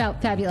to talk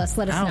about? Fabulous.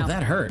 Let us know. Ow,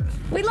 that hurt.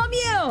 We love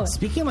you.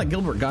 Speaking like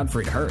Gilbert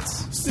Gottfried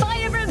hurts. Bye,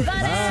 everybody.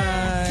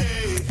 Bye.